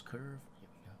NURBS curve. Here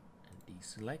we go. And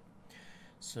deselect.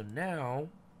 So now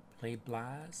Play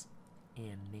Blast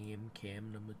and name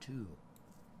cam number 2.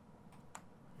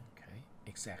 Okay,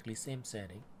 exactly same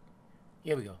setting.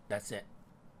 Here we go. That's it.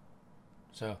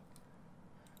 So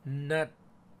not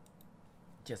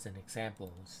just an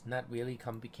example. It's not really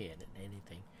complicated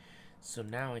anything. So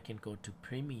now I can go to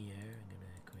Premiere. I'm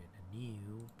gonna create a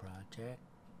new project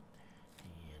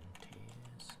and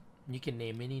test. You can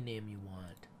name any name you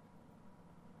want.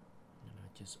 And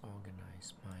I just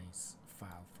organize my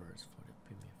file first for the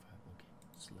Premiere file. Okay,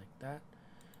 select that.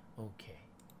 Okay.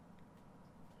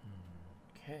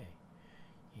 Okay.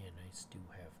 And I still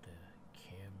have the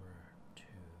camera to.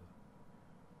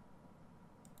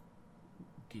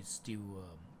 It's still.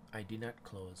 I did not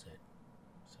close it.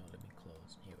 So let me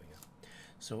close. Here we go.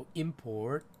 So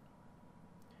import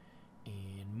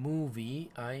and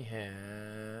movie. I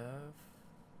have.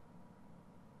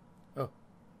 Oh,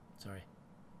 sorry,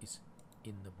 it's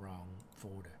in the wrong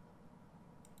folder.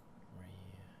 Right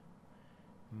here,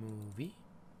 movie,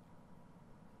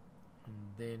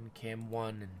 and then cam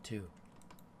 1 and 2.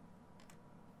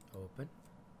 Open.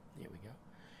 Here we go.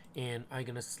 And I'm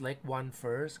gonna select 1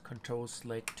 first. Control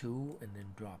select 2, and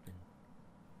then drop in.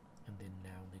 And then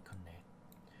now they connect.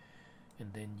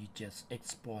 And then you just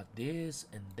export this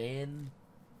and then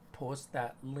post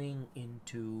that link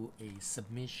into a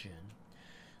submission.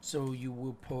 So you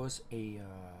will post a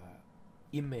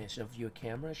image of your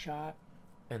camera shot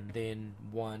and then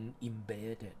one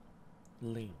embedded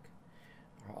link.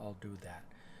 I'll do that.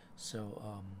 So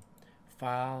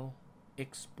file,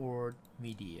 export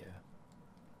media,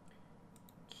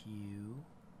 Q,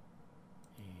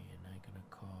 and I'm gonna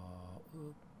call,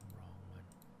 wrong one,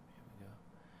 here we go,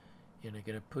 and I'm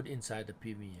gonna put inside the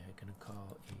Premiere, I'm gonna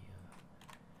call a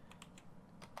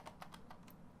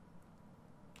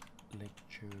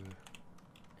lecture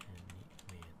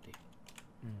animatic.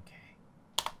 Okay,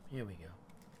 here we go,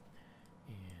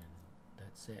 and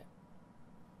that's it.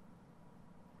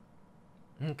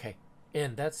 Okay,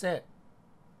 and that's it.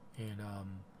 And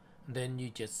then you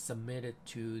just submit it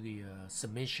to the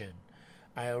submission.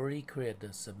 I already created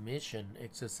the submission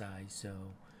exercise,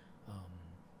 so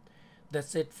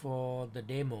that's it for the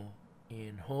demo,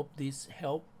 and hope this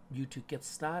helped you to get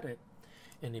started.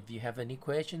 And if you have any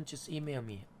questions, just email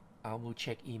me. I will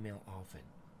check email often.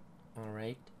 All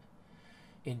right,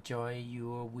 enjoy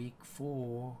your week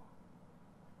 4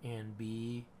 and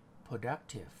be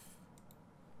productive.